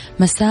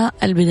 مساء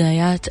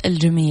البدايات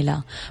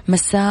الجميلة،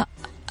 مساء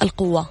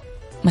القوة،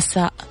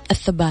 مساء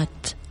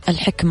الثبات،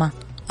 الحكمة،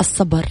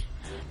 الصبر،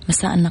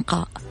 مساء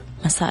النقاء،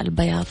 مساء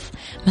البياض،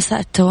 مساء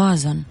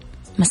التوازن،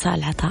 مساء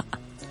العطاء.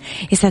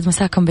 يسعد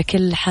مساكم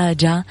بكل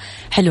حاجة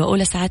حلوة.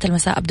 أولى ساعات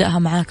المساء أبدأها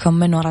معاكم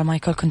من وراء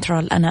المايكل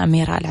كنترول. أنا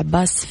أميرة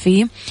العباس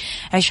في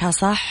عيشها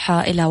صح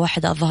إلى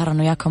 1 الظهر.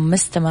 أنه وياكم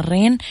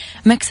مستمرين.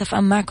 مكسف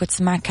أم معك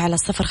وتسمعك على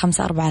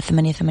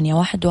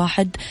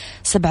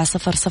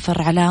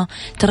 0548811700 على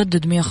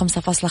تردد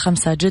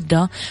 105.5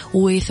 جدة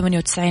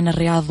و98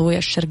 الرياض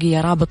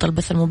والشرقية. رابط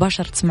البث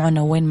المباشر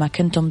تسمعونا وين ما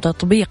كنتم.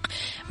 تطبيق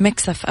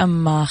مكسف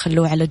أم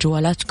خلوه على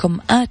جوالاتكم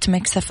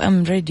 @مكسف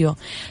أم راديو.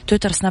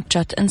 تويتر، سناب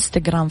شات،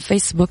 انستغرام،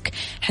 فيسبوك،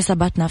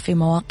 حساباتنا في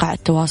مواقع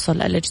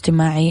التواصل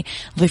الاجتماعي.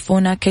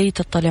 ضيفونا كي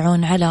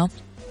تطلعون على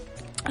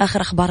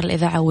آخر أخبار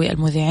الإذاعة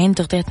والمذيعين،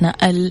 تغطيتنا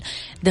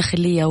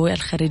الداخلية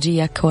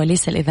والخارجية،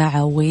 كواليس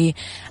الإذاعة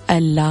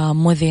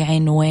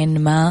والمذيعين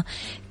وين ما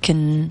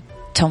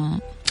كنتم.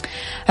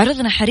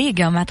 عرضنا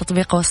حريقة مع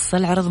تطبيق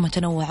وصل، عرض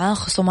متنوعة،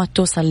 خصومات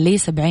توصل ل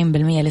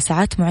 70%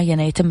 لساعات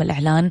معينة يتم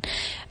الإعلان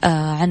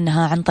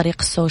عنها عن طريق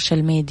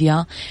السوشيال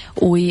ميديا،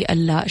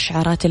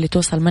 والإشعارات اللي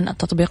توصل من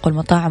التطبيق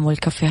والمطاعم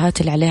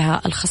والكافيهات اللي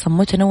عليها الخصم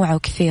متنوعة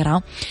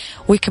وكثيرة.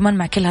 وكمان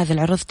مع كل هذه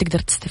العروض تقدر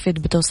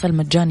تستفيد بتوصيل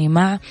مجاني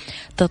مع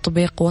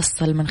تطبيق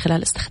وصل من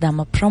خلال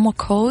استخدام برومو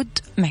كود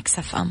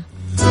مكسف أم.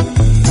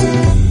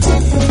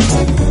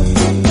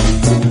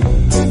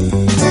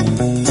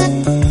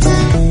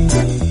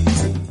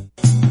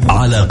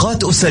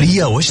 علاقات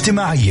أسرية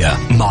واجتماعية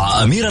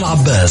مع أمير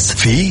العباس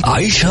في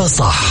عيشها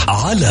صح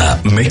على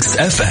ميكس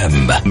اف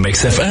ام.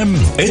 ميكس اف ام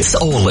it's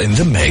all in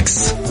the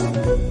mix.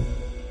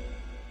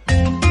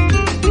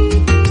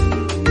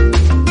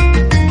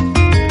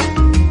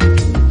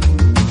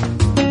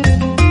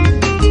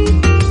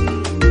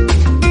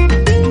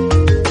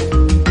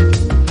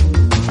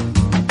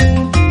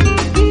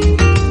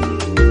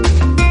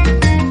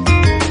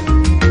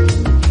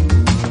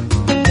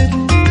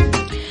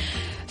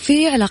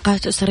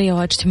 علاقات أسرية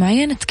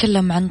واجتماعية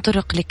نتكلم عن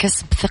طرق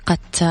لكسب ثقة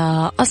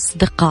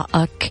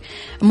أصدقائك.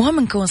 مهم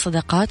نكون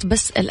صداقات،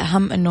 بس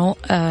الأهم أنه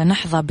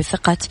نحظى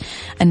بثقة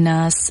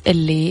الناس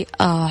اللي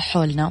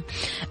حولنا.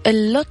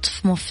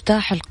 اللطف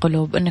مفتاح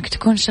القلوب. أنك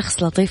تكون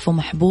شخص لطيف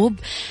ومحبوب،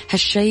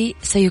 هالشيء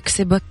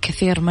سيكسبك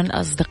كثير من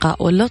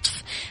الأصدقاء،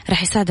 واللطف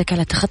رح يساعدك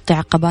على تخطي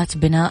عقبات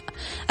بناء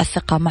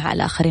الثقة مع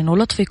الآخرين.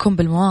 واللطف يكون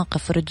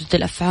بالمواقف وردود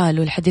الأفعال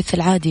والحديث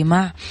العادي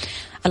مع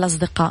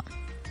الأصدقاء.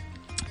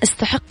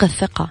 استحق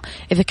الثقة.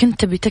 إذا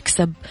كنت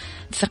بتكسب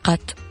ثقة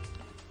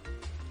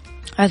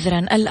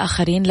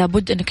الآخرين،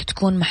 لابد أنك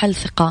تكون محل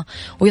ثقة،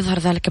 ويظهر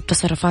ذلك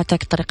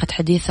بتصرفاتك، طريقة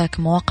حديثك،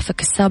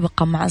 مواقفك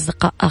السابقة مع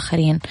أصدقاء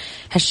آخرين.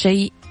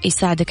 هالشيء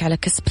يساعدك على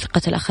كسب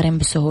ثقة الآخرين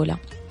بسهولة.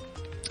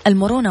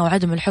 المرونة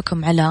وعدم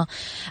الحكم على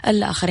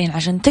الآخرين.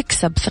 عشان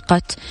تكسب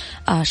ثقة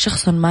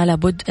شخص ما،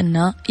 لابد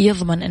أنه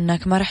يضمن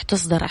أنك ما رح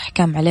تصدر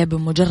أحكام عليه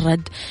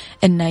بمجرد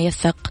أنه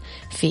يثق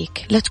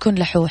فيك. لا تكون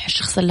لحوح.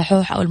 الشخص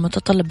اللحوح أو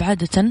المتطلب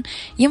عادة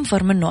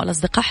ينفر منه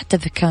الأصدقاء حتى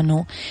إذا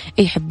كانوا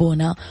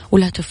يحبونه.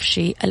 ولا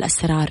تفشي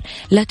الأسرار.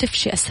 لا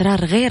تفشي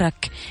أسرار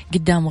غيرك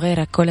قدام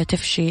غيرك، ولا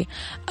تفشي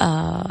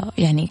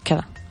يعني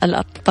كذا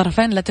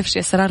الطرفين لا تفشي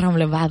أسرارهم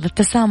لبعض.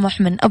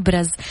 التسامح من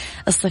أبرز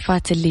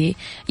الصفات اللي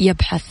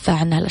يبحث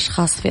عنها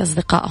الأشخاص في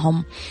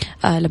أصدقائهم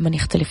لما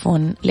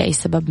يختلفون لأي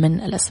سبب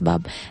من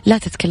الأسباب. لا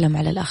تتكلم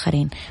على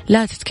الآخرين،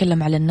 لا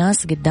تتكلم على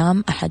الناس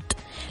قدام أحد،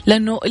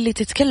 لأنه اللي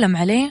تتكلم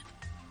عليه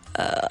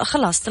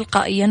خلاص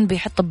تلقائيا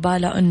بيحط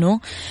بباله أنه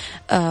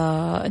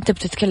أنت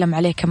بتتكلم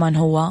عليه كمان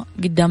هو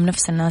قدام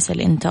نفس الناس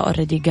اللي أنت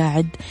أوريدي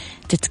قاعد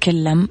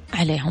تتكلم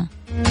عليهم.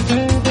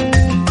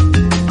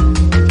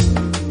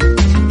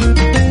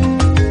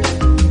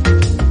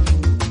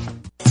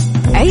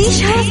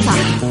 عيشها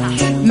صح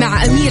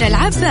مع أميرة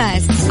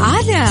العباس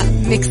على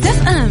ميكس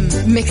اف ام.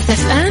 ميكس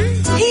اف ام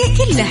هي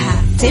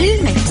كلها في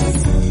الميكس.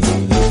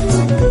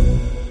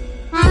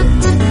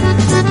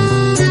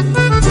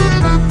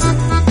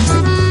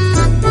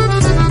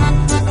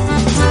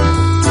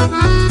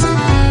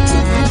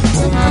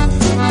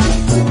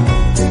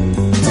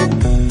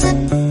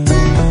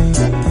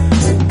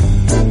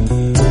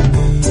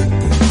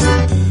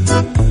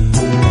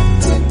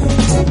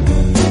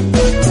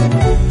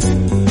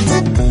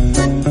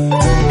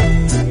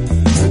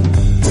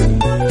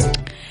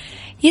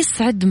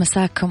 يسعد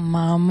مساكم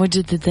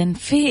مجددا.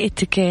 في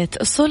اتيكيت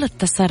أصول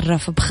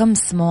التصرف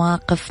ب5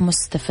 مواقف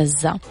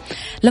مستفزة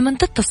لما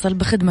تتصل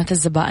بخدمة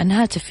الزبائن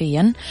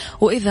هاتفيا،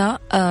 وإذا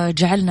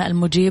جعلنا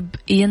المجيب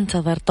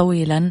ينتظر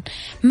طويلا،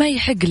 ما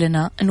يحق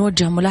لنا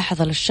نوجه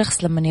ملاحظة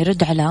للشخص لما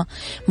يرد على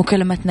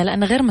مكالمتنا،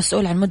 لأنه غير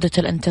مسؤول عن مدة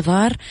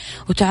الانتظار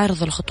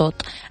وتعارض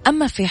الخطوط.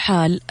 أما في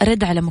حال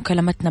رد على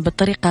مكالمتنا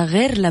بطريقة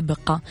غير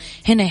لبقة،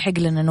 هنا يحق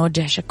لنا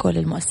نوجه شكوى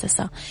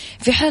للمؤسسة.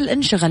 في حال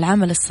انشغل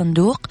عامل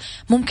الصندوق،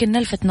 ممكن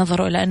نلفت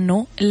نظره إلى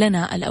أنه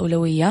لنا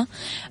الأولوية،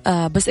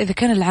 بس إذا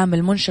كان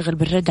العامل منشغل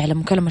بالرد على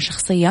مكالمة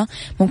شخصية،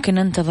 ممكن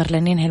ننتظر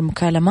لين ينهي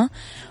المكالمة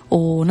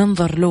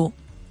وننظر له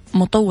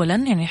مطولا،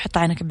 يعني يحط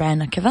عينك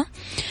بعينه كذا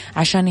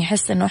عشان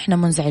يحس إنه إحنا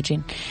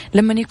منزعجين.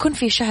 لما يكون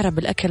في شهرة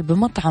بالأكل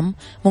بمطعم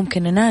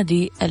ممكن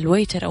ننادي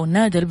الويتر أو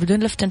النادل بدون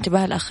لفت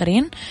انتباه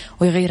الآخرين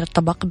ويغير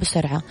الطبق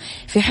بسرعة.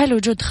 في حال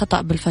وجود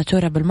خطأ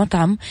بالفاتورة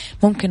بالمطعم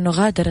ممكن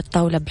نغادر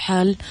الطاولة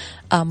بحال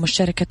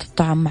مشاركة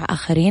الطعام مع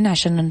آخرين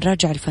عشان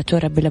نراجع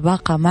الفاتورة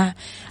بلباقة مع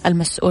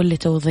المسؤول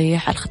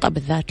لتوضيح الخطأ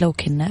بالذات لو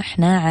كنا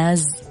إحنا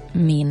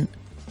عازمين.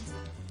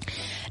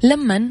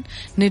 لما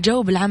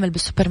نجاوب العامل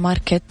بالسوبر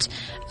ماركت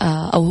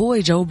أو هو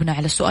يجاوبنا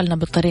على سؤالنا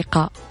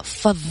بطريقة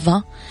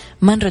فظة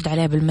ما نرد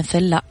عليه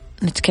بالمثل، لا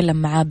نتكلم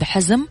معاه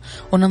بحزم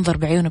وننظر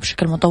بعيونه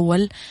بشكل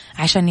مطول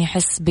عشان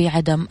يحس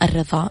بعدم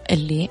الرضا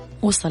اللي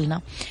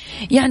وصلنا.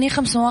 يعني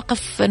 5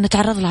 مواقف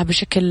نتعرض لها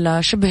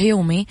بشكل شبه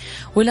يومي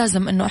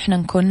ولازم إنه إحنا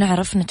نكون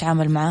نعرف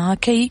نتعامل معها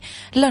كي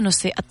لا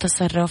نسيء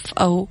التصرف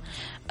أو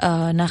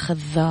ناخذ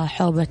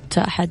حوبة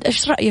أحد.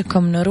 إيش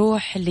رأيكم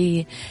نروح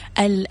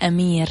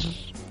للأمير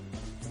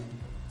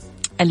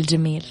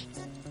الجميل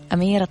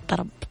أمير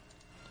الطرب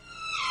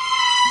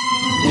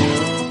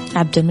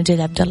عبد المجيد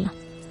عبد الله؟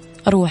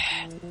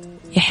 روح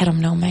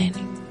يحرم نوم عيني.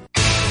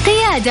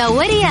 قيادة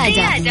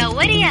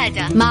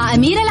وريادة مع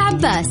أميرة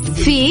العباس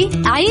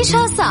في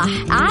عيشها صح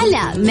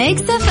على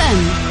ميكس اف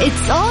ام.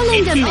 It's all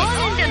in the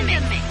mix.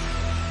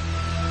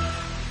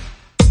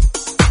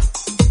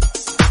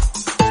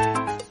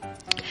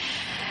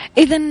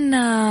 إذن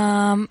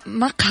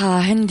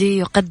مقهى هندي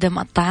يقدم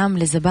الطعام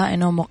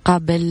لزبائنه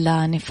مقابل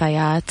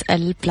نفايات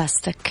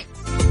البلاستيك.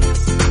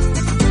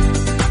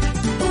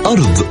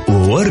 أرض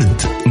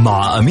وورد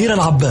مع أميرة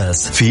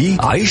العباس في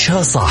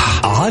عيشها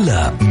صح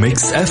على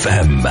ميكس اف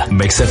ام.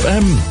 ميكس اف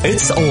ام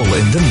it's all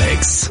in the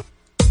mix.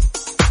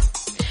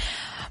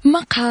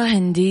 مقهى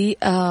هندي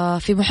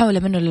في محاولة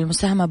منه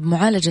للمساهمة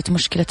بمعالجة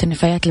مشكلة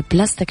النفايات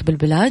البلاستيك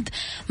بالبلاد.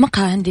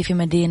 مقهى هندي في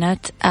مدينة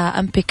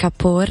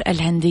أمبيكابور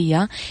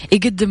الهندية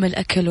يقدم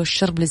الأكل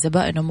والشرب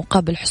لزبائنه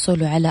مقابل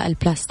حصوله على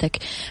البلاستيك.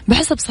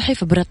 بحسب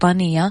صحيفة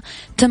بريطانية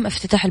تم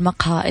افتتاح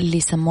المقهى اللي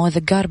سموه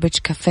The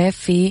Garbage Cafe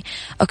في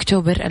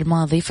أكتوبر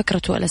الماضي.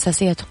 فكرته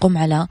الأساسية تقوم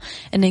على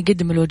أنه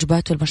يقدم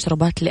الوجبات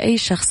والمشروبات لأي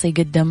شخص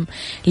يقدم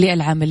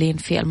للعاملين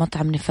في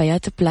المطعم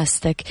نفايات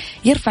بلاستيك.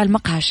 يرفع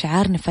المقهى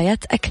شعار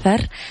نفايات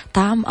أكثر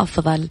طعم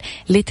أفضل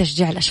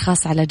لتشجيع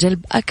الأشخاص على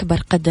جلب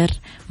أكبر قدر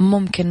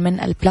ممكن من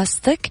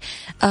البلاستيك.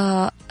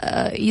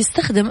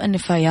 يستخدم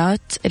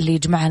النفايات اللي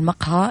يجمعها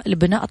المقهى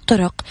لبناء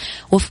الطرق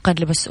وفقا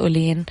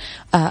لمسؤولين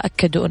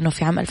أكدوا أنه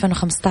في عام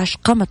 2015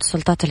 قامت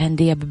السلطات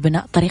الهندية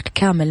ببناء طريق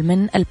كامل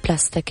من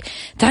البلاستيك.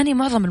 تعاني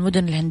معظم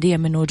المدن الهندية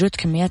من وجود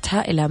كميات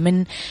هائلة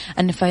من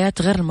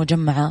النفايات غير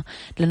المجمعة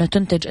لأنه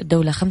تنتج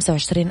الدولة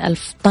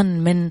 25,000 طن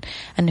من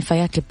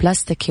النفايات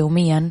البلاستيك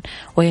يوميا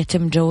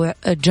ويتم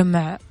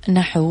جمع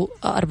نحو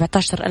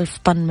 14,000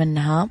 طن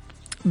منها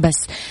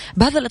بس.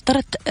 بهذا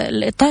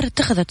الإطار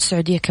اتخذت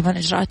السعودية كمان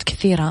إجراءات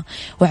كثيرة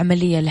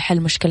وعملية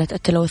لحل مشكلة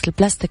التلوث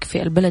البلاستيك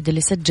في البلد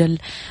اللي سجل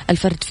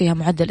الفرد فيها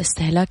معدل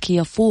استهلاكي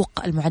يفوق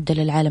المعدل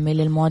العالمي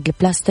للمواد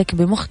البلاستيك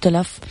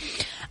بمختلف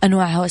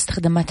أنواعها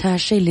واستخداماتها،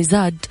 الشيء اللي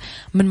زاد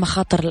من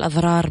مخاطر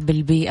الأضرار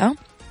بالبيئة.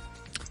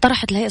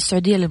 طرحت الهيئة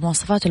السعودية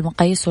للمواصفات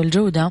والمقاييس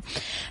والجودة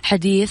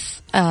حديث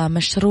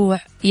مشروع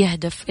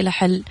يهدف إلى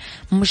حل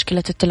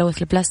مشكلة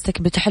التلوث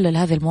البلاستيك بتحلل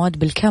هذه المواد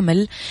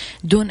بالكامل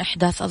دون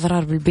إحداث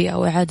أضرار بالبيئة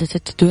وإعادة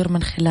التدوير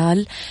من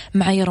خلال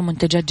معايير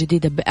ومنتجات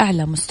جديدة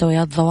بأعلى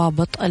مستويات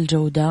ضوابط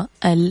الجودة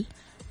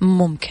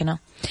الممكنة.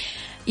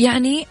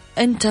 يعني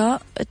أنت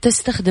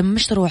تستخدم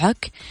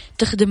مشروعك،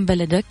 تخدم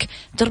بلدك،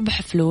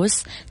 تربح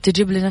فلوس،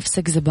 تجيب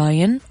لنفسك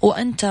زباين،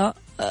 وأنت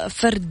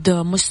فرد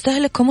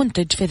مستهلك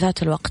ومنتج في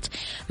ذات الوقت.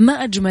 ما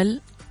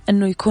أجمل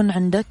أنه يكون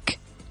عندك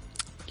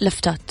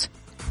لفتات.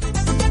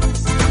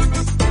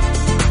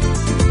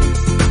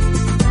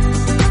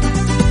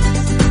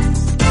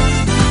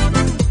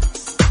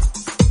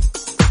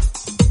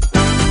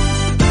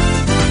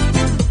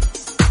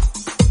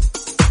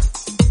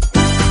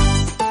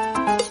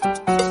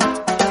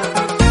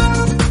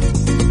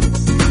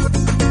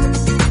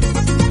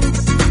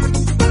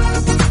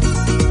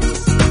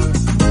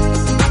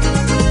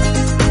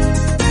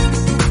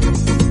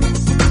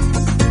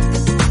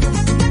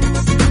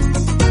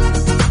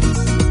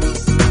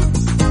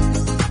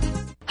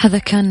 هذا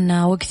كان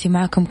وقتي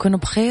معكم. كونوا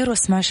بخير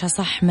واسمعوا عيشها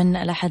صح من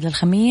الأحد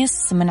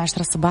للخميس من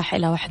 10 الصباح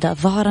إلى 1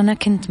 الظهر. أنا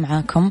كنت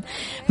معاكم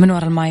من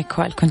وراء المايك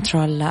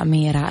والكنترول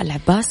أميرة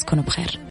العباس. كونوا بخير.